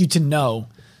did it take you to know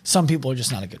some people are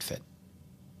just not a good fit?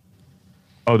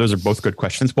 Oh, those are both good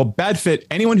questions. Well, bad fit,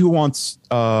 anyone who wants,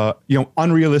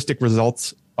 unrealistic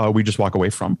results, we just walk away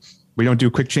from. We don't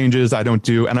do quick changes. I don't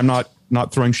do, and I'm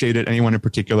not throwing shade at anyone in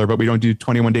particular, but we don't do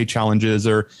 21-day challenges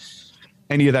or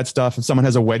any of that stuff. If someone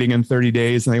has a wedding in 30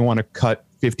 days and they want to cut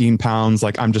 15 pounds,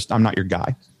 like I'm not your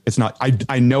guy. It's not,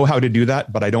 I know how to do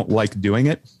that, but I don't like doing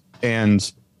it.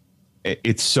 And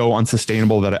it's so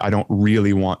unsustainable that I don't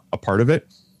really want a part of it.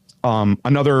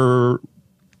 Another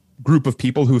group of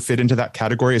people who fit into that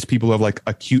category is people who have like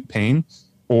acute pain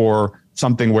or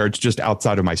something where it's just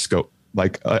outside of my scope.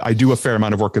 Like I do a fair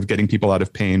amount of work of getting people out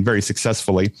of pain very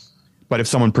successfully. But if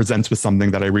someone presents with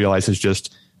something that I realize is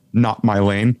just not my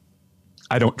lane,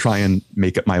 I don't try and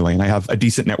make it my lane. I have a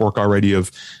decent network already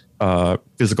of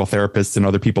physical therapists and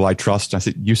other people I trust. I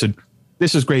said,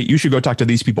 this is great. You should go talk to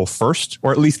these people first,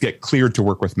 or at least get cleared to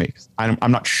work with me.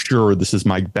 I'm not sure this is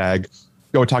my bag.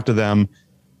 Go talk to them,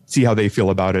 see how they feel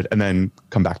about it, and then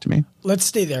come back to me. Let's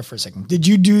stay there for a second. Did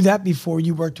you do that before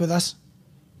you worked with us?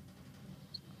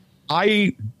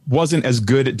 I wasn't as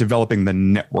good at developing the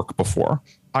network before.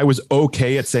 I was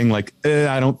okay at saying like,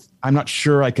 I'm not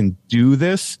sure I can do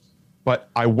this, but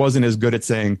I wasn't as good at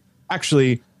saying,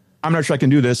 actually, I'm not sure I can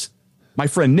do this. My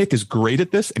friend Nick is great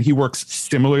at this and he works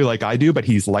similarly like I do, but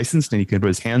he's licensed and he can put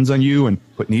his hands on you and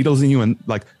put needles in you and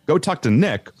like, go talk to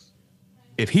Nick.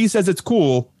 If he says it's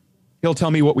cool, he'll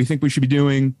tell me what we think we should be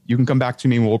doing. You can come back to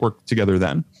me and we'll work together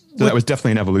then. So that was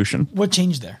definitely an evolution. What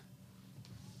changed there?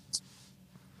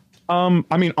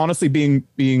 I mean, honestly,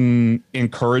 being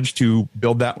encouraged to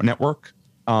build that network,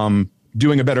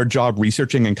 doing a better job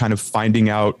researching and kind of finding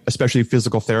out, especially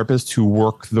physical therapists who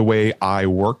work the way I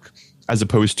work, as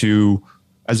opposed to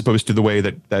the way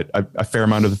that a fair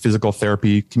amount of the physical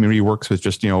therapy community works with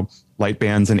just, light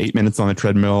bands and 8 minutes on the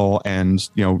treadmill and,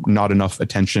 not enough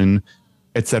attention,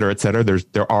 et cetera, et cetera.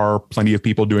 There are plenty of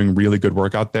people doing really good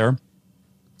work out there.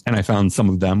 And I found some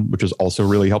of them, which is also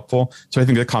really helpful. So I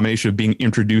think the combination of being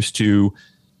introduced to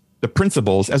the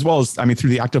principles, as well as,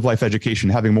 through the active life education,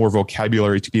 having more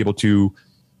vocabulary to be able to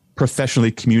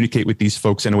professionally communicate with these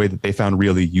folks in a way that they found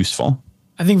really useful.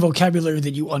 I think vocabulary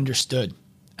that you understood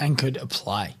and could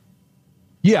apply.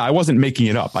 Yeah, I wasn't making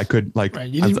it up. I could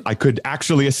I could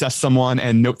actually assess someone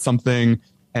and note something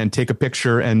and take a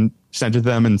picture and send it to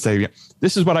them and say,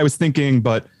 this is what I was thinking,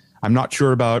 but I'm not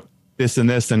sure about this and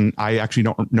this, and I actually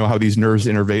don't know how these nerves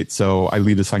innervate, so I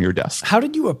leave this on your desk. How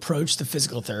did you approach the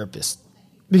physical therapist?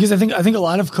 Because I think a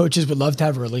lot of coaches would love to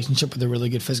have a relationship with a really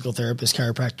good physical therapist,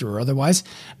 chiropractor, or otherwise,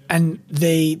 and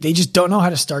they just don't know how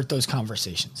to start those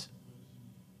conversations.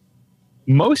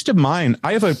 Most of mine,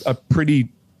 I have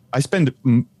I spend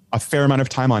a fair amount of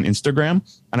time on Instagram,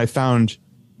 and I found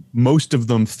most of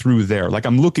them through there. Like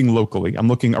I'm looking locally, I'm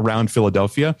looking around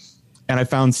Philadelphia, and I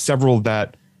found several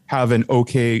that have an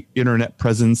okay internet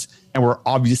presence and we're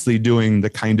obviously doing the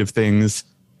kind of things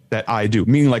that I do,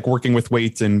 meaning like working with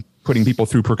weights and putting people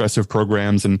through progressive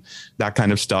programs and that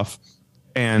kind of stuff.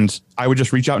 And I would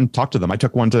just reach out and talk to them. I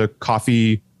took one to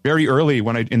coffee very early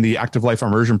in the Active Life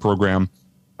Immersion program.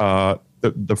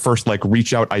 The first like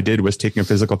reach out I did was taking a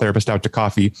physical therapist out to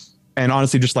coffee and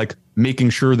honestly just like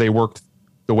making sure they worked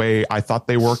the way I thought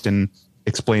they worked and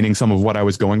explaining some of what I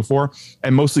was going for,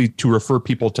 and mostly to refer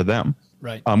people to them.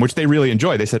 Right. Which they really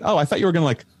enjoy. They said, "Oh, I thought you were going to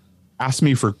like ask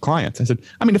me for clients." I said,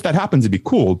 if that happens, it'd be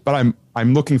cool, but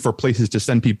I'm looking for places to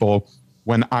send people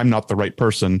when I'm not the right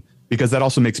person, because that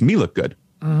also makes me look good.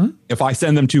 Mm-hmm. If I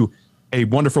send them to a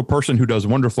wonderful person who does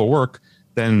wonderful work,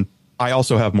 then I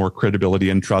also have more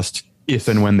credibility and trust if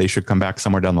and when they should come back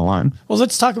somewhere down the line. Well,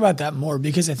 let's talk about that more,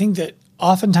 because I think that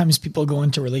oftentimes people go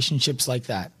into relationships like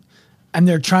that and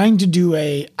they're trying to do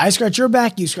I scratch your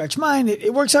back, you scratch mine.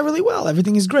 It works out really well.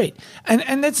 Everything is great.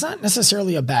 And that's not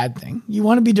necessarily a bad thing. You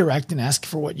want to be direct and ask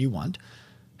for what you want.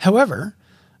 However,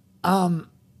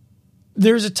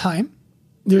 there's a time,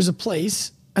 there's a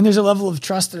place, and there's a level of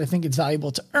trust that I think it's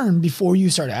valuable to earn before you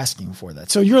start asking for that.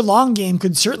 So your long game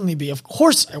could certainly be, of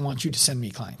course, I want you to send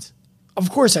me clients. Of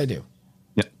course I do.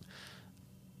 Yeah.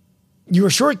 Your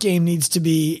short game needs to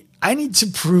be, I need to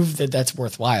prove that that's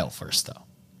worthwhile first, though.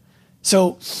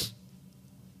 So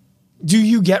do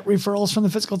you get referrals from the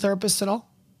physical therapist at all?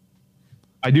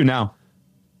 I do now.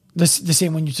 The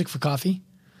same one you took for coffee?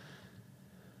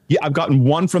 Yeah, I've gotten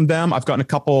one from them. I've gotten a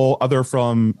couple other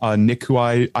from Nick, who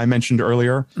I mentioned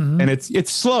earlier. Mm-hmm. And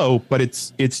it's slow, but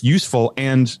it's useful.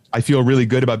 And I feel really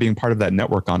good about being part of that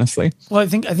network, honestly. Well, I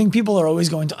think people are always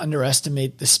going to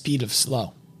underestimate the speed of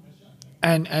slow.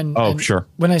 And sure.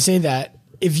 When I say that,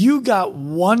 if you got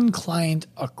one client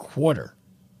a quarter,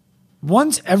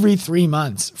 once every 3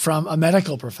 months from a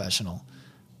medical professional,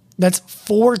 that's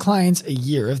 4 clients a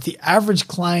year. If the average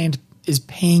client is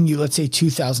paying you, let's say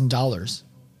 $2,000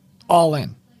 all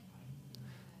in,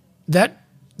 that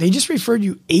they just referred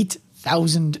you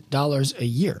 $8,000 a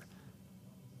year.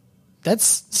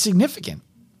 That's significant.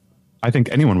 I think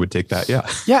anyone would take that. Yeah.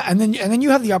 Yeah. And then you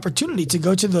have the opportunity to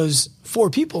go to those 4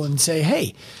 people and say,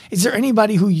 hey, is there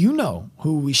anybody who you know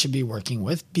who we should be working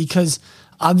with? Because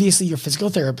obviously your physical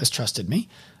therapist trusted me.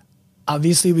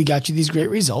 Obviously we got you these great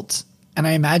results. And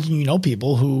I imagine you know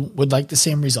people who would like the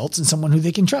same results and someone who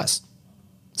they can trust.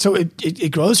 So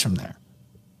it grows from there.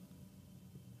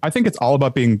 I think it's all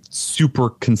about being super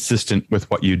consistent with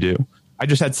what you do. I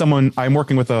just had someone, I'm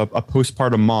working with a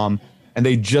postpartum mom, and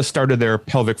they just started their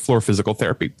pelvic floor physical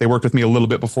therapy. They worked with me a little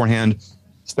bit beforehand,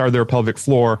 started their pelvic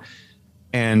floor,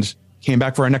 and came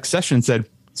back for our next session and said,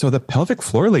 so the pelvic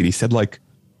floor lady said, like,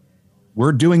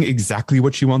 we're doing exactly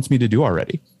what she wants me to do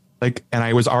already. Like, and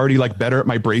I was already like better at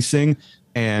my bracing,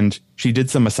 and she did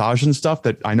some massage and stuff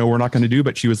that I know we're not going to do,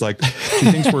 but she was like,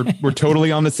 she thinks we're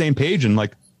totally on the same page and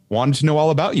like wanted to know all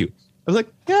about you. I was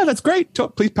like, yeah, that's great.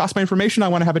 Please pass my information. I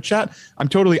want to have a chat.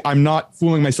 I'm not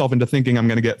fooling myself into thinking I'm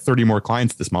going to get 30 more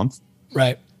clients this month.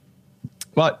 Right.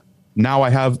 But now I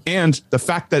have, and the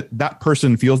fact that that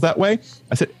person feels that way,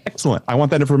 I said, excellent. I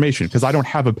want that information because I don't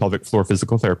have a pelvic floor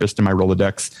physical therapist in my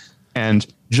Rolodex. And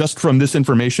just from this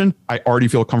information, I already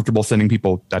feel comfortable sending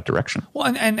people that direction.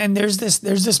 Well, and there's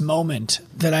this moment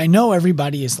that I know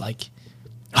everybody is like,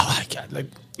 oh my God, like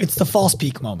it's the false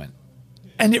peak moment.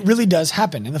 And it really does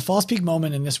happen. And the false peak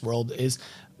moment in this world is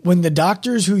when the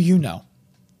doctors who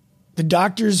the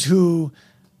doctors who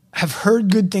have heard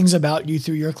good things about you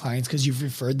through your clients because you've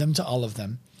referred them to all of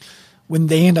them, when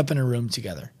they end up in a room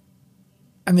together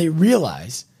and they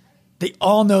realize they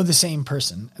all know the same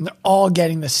person and they're all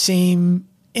getting the same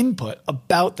input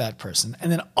about that person.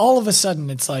 And then all of a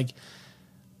sudden it's like,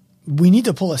 we need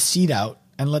to pull a seat out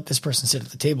and let this person sit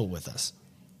at the table with us.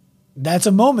 That's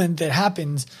a moment that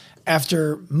happens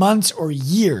after months or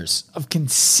years of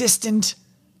consistent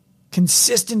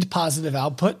positive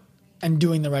output and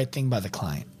doing the right thing by the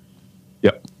client.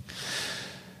 Yep.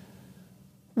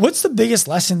 What's the biggest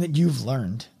lesson that you've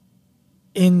learned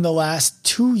in the last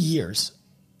 2 years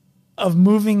of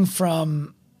moving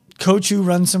from coach who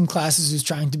runs some classes who's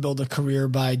trying to build a career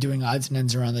by doing odds and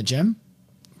ends around the gym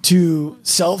to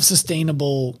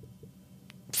self-sustainable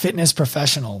fitness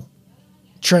professional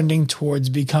trending towards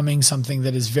becoming something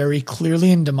that is very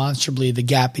clearly and demonstrably the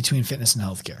gap between fitness and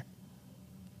healthcare?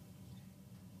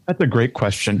 That's a great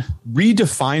question.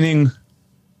 Redefining,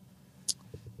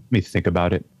 let me think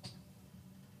about it.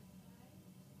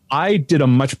 I did a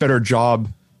much better job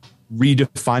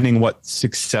redefining what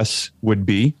success would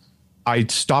be. I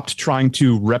stopped trying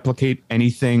to replicate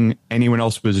anything anyone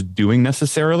else was doing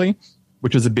necessarily,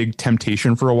 which was a big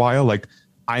temptation for a while. Like,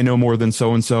 I know more than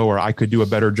so-and-so, or I could do a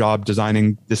better job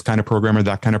designing this kind of program or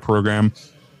that kind of program,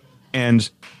 and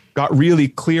got really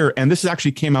clear. And this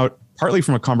actually came out partly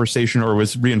from a conversation, or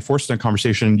was reinforced in a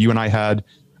conversation you and I had.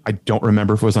 I don't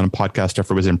remember if it was on a podcast or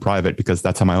if it was in private, because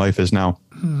that's how my life is now.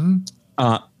 Mm-hmm.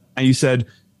 And you said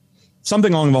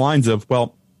something along the lines of,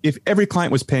 well, if every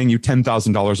client was paying you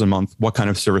 $10,000 a month, what kind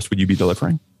of service would you be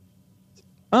delivering?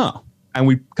 Oh, and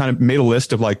we kind of made a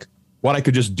list of like what I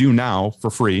could just do now for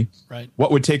free. Right.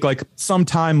 What would take like some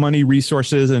time, money,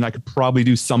 resources, and I could probably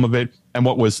do some of it. And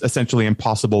what was essentially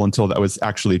impossible until that was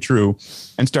actually true,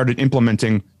 and started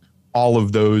implementing all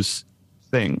of those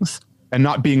things and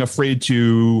not being afraid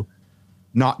to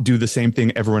not do the same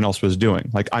thing everyone else was doing.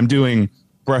 Like, I'm doing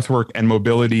breathwork and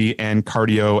mobility and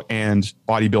cardio and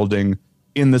bodybuilding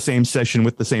in the same session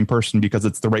with the same person because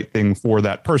it's the right thing for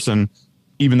that person,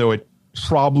 even though it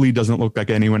probably doesn't look like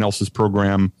anyone else's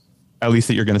program, at least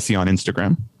that you're going to see on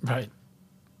Instagram. Right.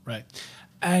 Right.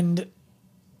 And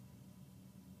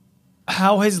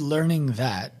how has learning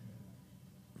that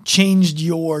changed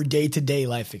your day-to-day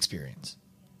life experience?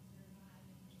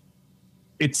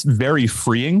 It's very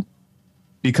freeing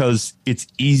because it's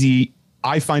easy.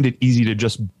 I find it easy to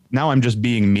just, now I'm just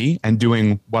being me and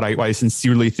doing what I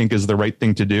sincerely think is the right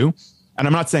thing to do. And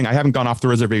I'm not saying I haven't gone off the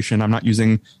reservation. I'm not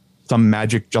using some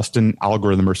magic Justin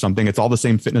algorithm or something. It's all the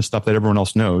same fitness stuff that everyone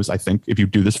else knows. I think if you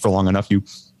do this for long enough,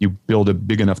 you build a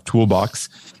big enough toolbox.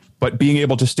 But being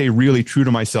able to stay really true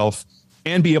to myself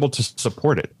and be able to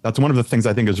support it. That's one of the things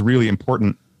I think is really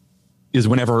important, is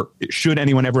should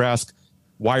anyone ever ask,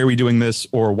 why are we doing this?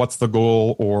 Or what's the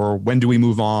goal? Or when do we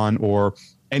move on? Or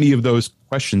any of those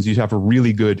questions, you have a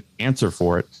really good answer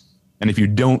for it. And if you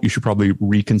don't, you should probably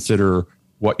reconsider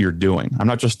what you're doing. I'm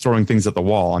not just throwing things at the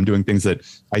wall. I'm doing things that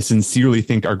I sincerely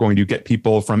think are going to get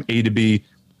people from A to B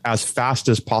as fast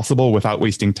as possible without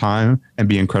wasting time and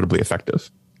be incredibly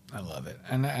effective. I love it.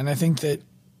 And I think that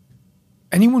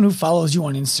anyone who follows you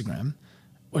on Instagram,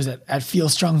 what is that, at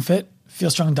FeelStrongFit?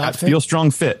 FeelStrong.fit?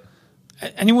 FeelStrongFit.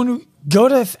 Anyone who go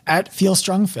to at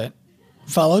FeelStrongFit,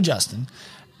 follow Justin.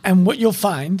 And what you'll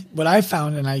find, what I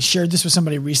found, and I shared this with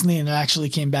somebody recently, and it actually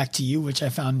came back to you, which I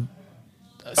found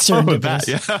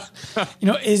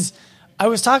serendipitous. Is I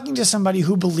was talking to somebody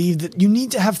who believed that you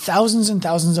need to have thousands and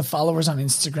thousands of followers on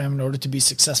Instagram in order to be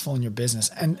successful in your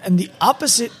business. And the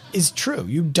opposite is true.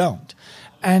 You don't.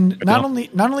 And not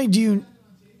only do you,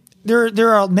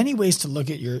 there are many ways to look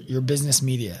at your business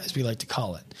media, as we like to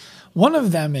call it. One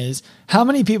of them is, how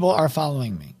many people are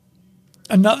following me?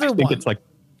 Another one. I think it's like,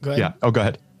 go ahead. Yeah. Oh, go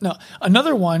ahead. No,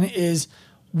 another one is,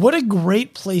 what a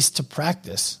great place to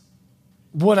practice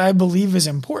what I believe is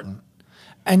important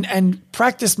and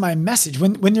practice my message.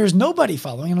 When there's nobody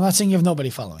following, and I'm not saying you have nobody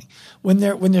following, when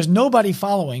there's nobody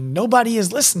following, nobody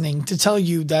is listening to tell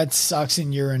you that sucks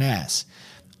and you're an ass.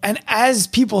 And as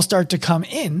people start to come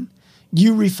in,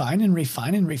 you refine and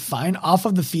refine and refine off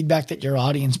of the feedback that your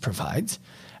audience provides.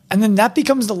 And then that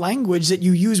becomes the language that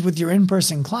you use with your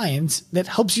in-person clients that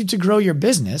helps you to grow your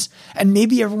business. And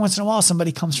maybe every once in a while,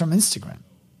 somebody comes from Instagram.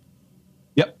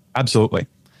 Yep, absolutely.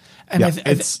 And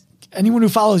anyone who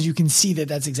follows you can see that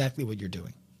that's exactly what you're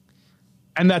doing.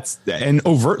 And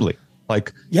overtly,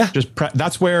 like,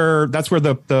 that's where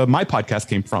my podcast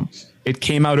came from. It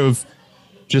came out of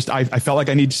just, I felt like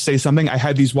I need to say something. I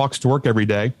had these walks to work every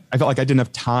day. I felt like I didn't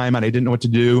have time and I didn't know what to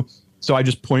do. So I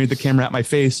just pointed the camera at my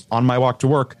face on my walk to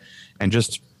work and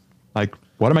just like,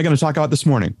 what am I going to talk about this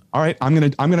morning? All right, I'm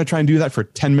going to try and do that for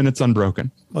 10 minutes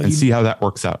unbroken and see how that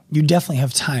works out. You definitely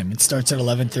have time. It starts at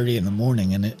 11:30 in the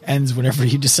morning and it ends whenever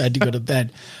you decide to go to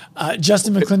bed.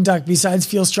 Justin McClintock, besides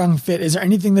Feel Strong Fit, is there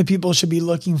anything that people should be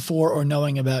looking for or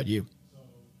knowing about you?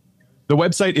 The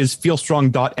website is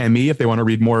feelstrong.me if they want to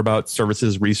read more about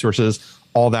services, resources,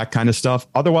 all that kind of stuff.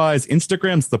 Otherwise,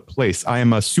 Instagram's the place. I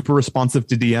am super responsive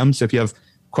to DMs. So if you have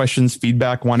questions,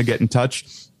 feedback, want to get in touch,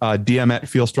 DM at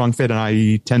feelstrongfit, and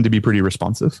I tend to be pretty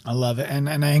responsive. I love it. And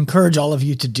I encourage all of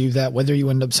you to do that, whether you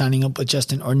end up signing up with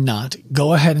Justin or not.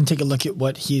 Go ahead and take a look at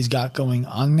what he's got going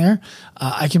on there.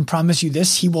 I can promise you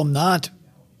this, he will not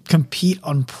compete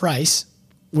on price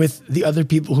with the other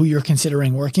people who you're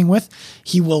considering working with.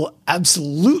 He will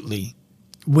absolutely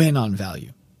win on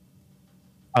value.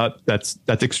 That's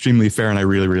extremely fair, and I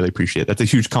really, really appreciate it. That's a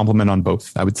huge compliment on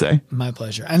both, I would say. My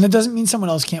pleasure. And that doesn't mean someone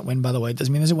else can't win, by the way. It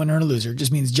doesn't mean there's a winner and a loser. It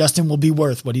just means Justin will be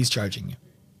worth what he's charging you.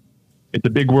 It's a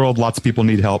big world. Lots of people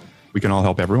need help. We can all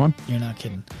help everyone. You're not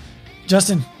kidding.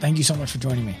 Justin, thank you so much for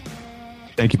joining me.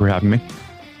 Thank you for having me.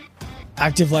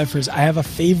 Active Lifers, I have a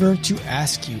favor to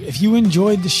ask you. If you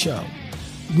enjoyed the show,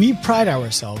 we pride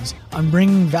ourselves on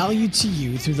bringing value to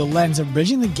you through the lens of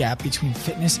bridging the gap between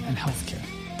fitness and healthcare.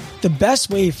 The best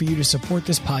way for you to support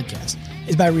this podcast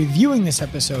is by reviewing this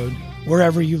episode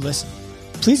wherever you listen.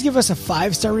 Please give us a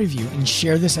 5-star review and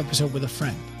share this episode with a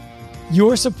friend.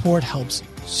 Your support helps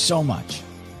so much.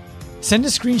 Send a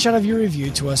screenshot of your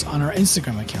review to us on our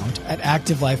Instagram account at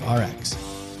ActiveLifeRx.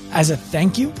 As a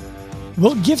thank you,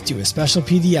 we'll gift you a special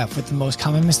PDF with the most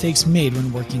common mistakes made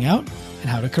when working out and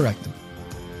how to correct them.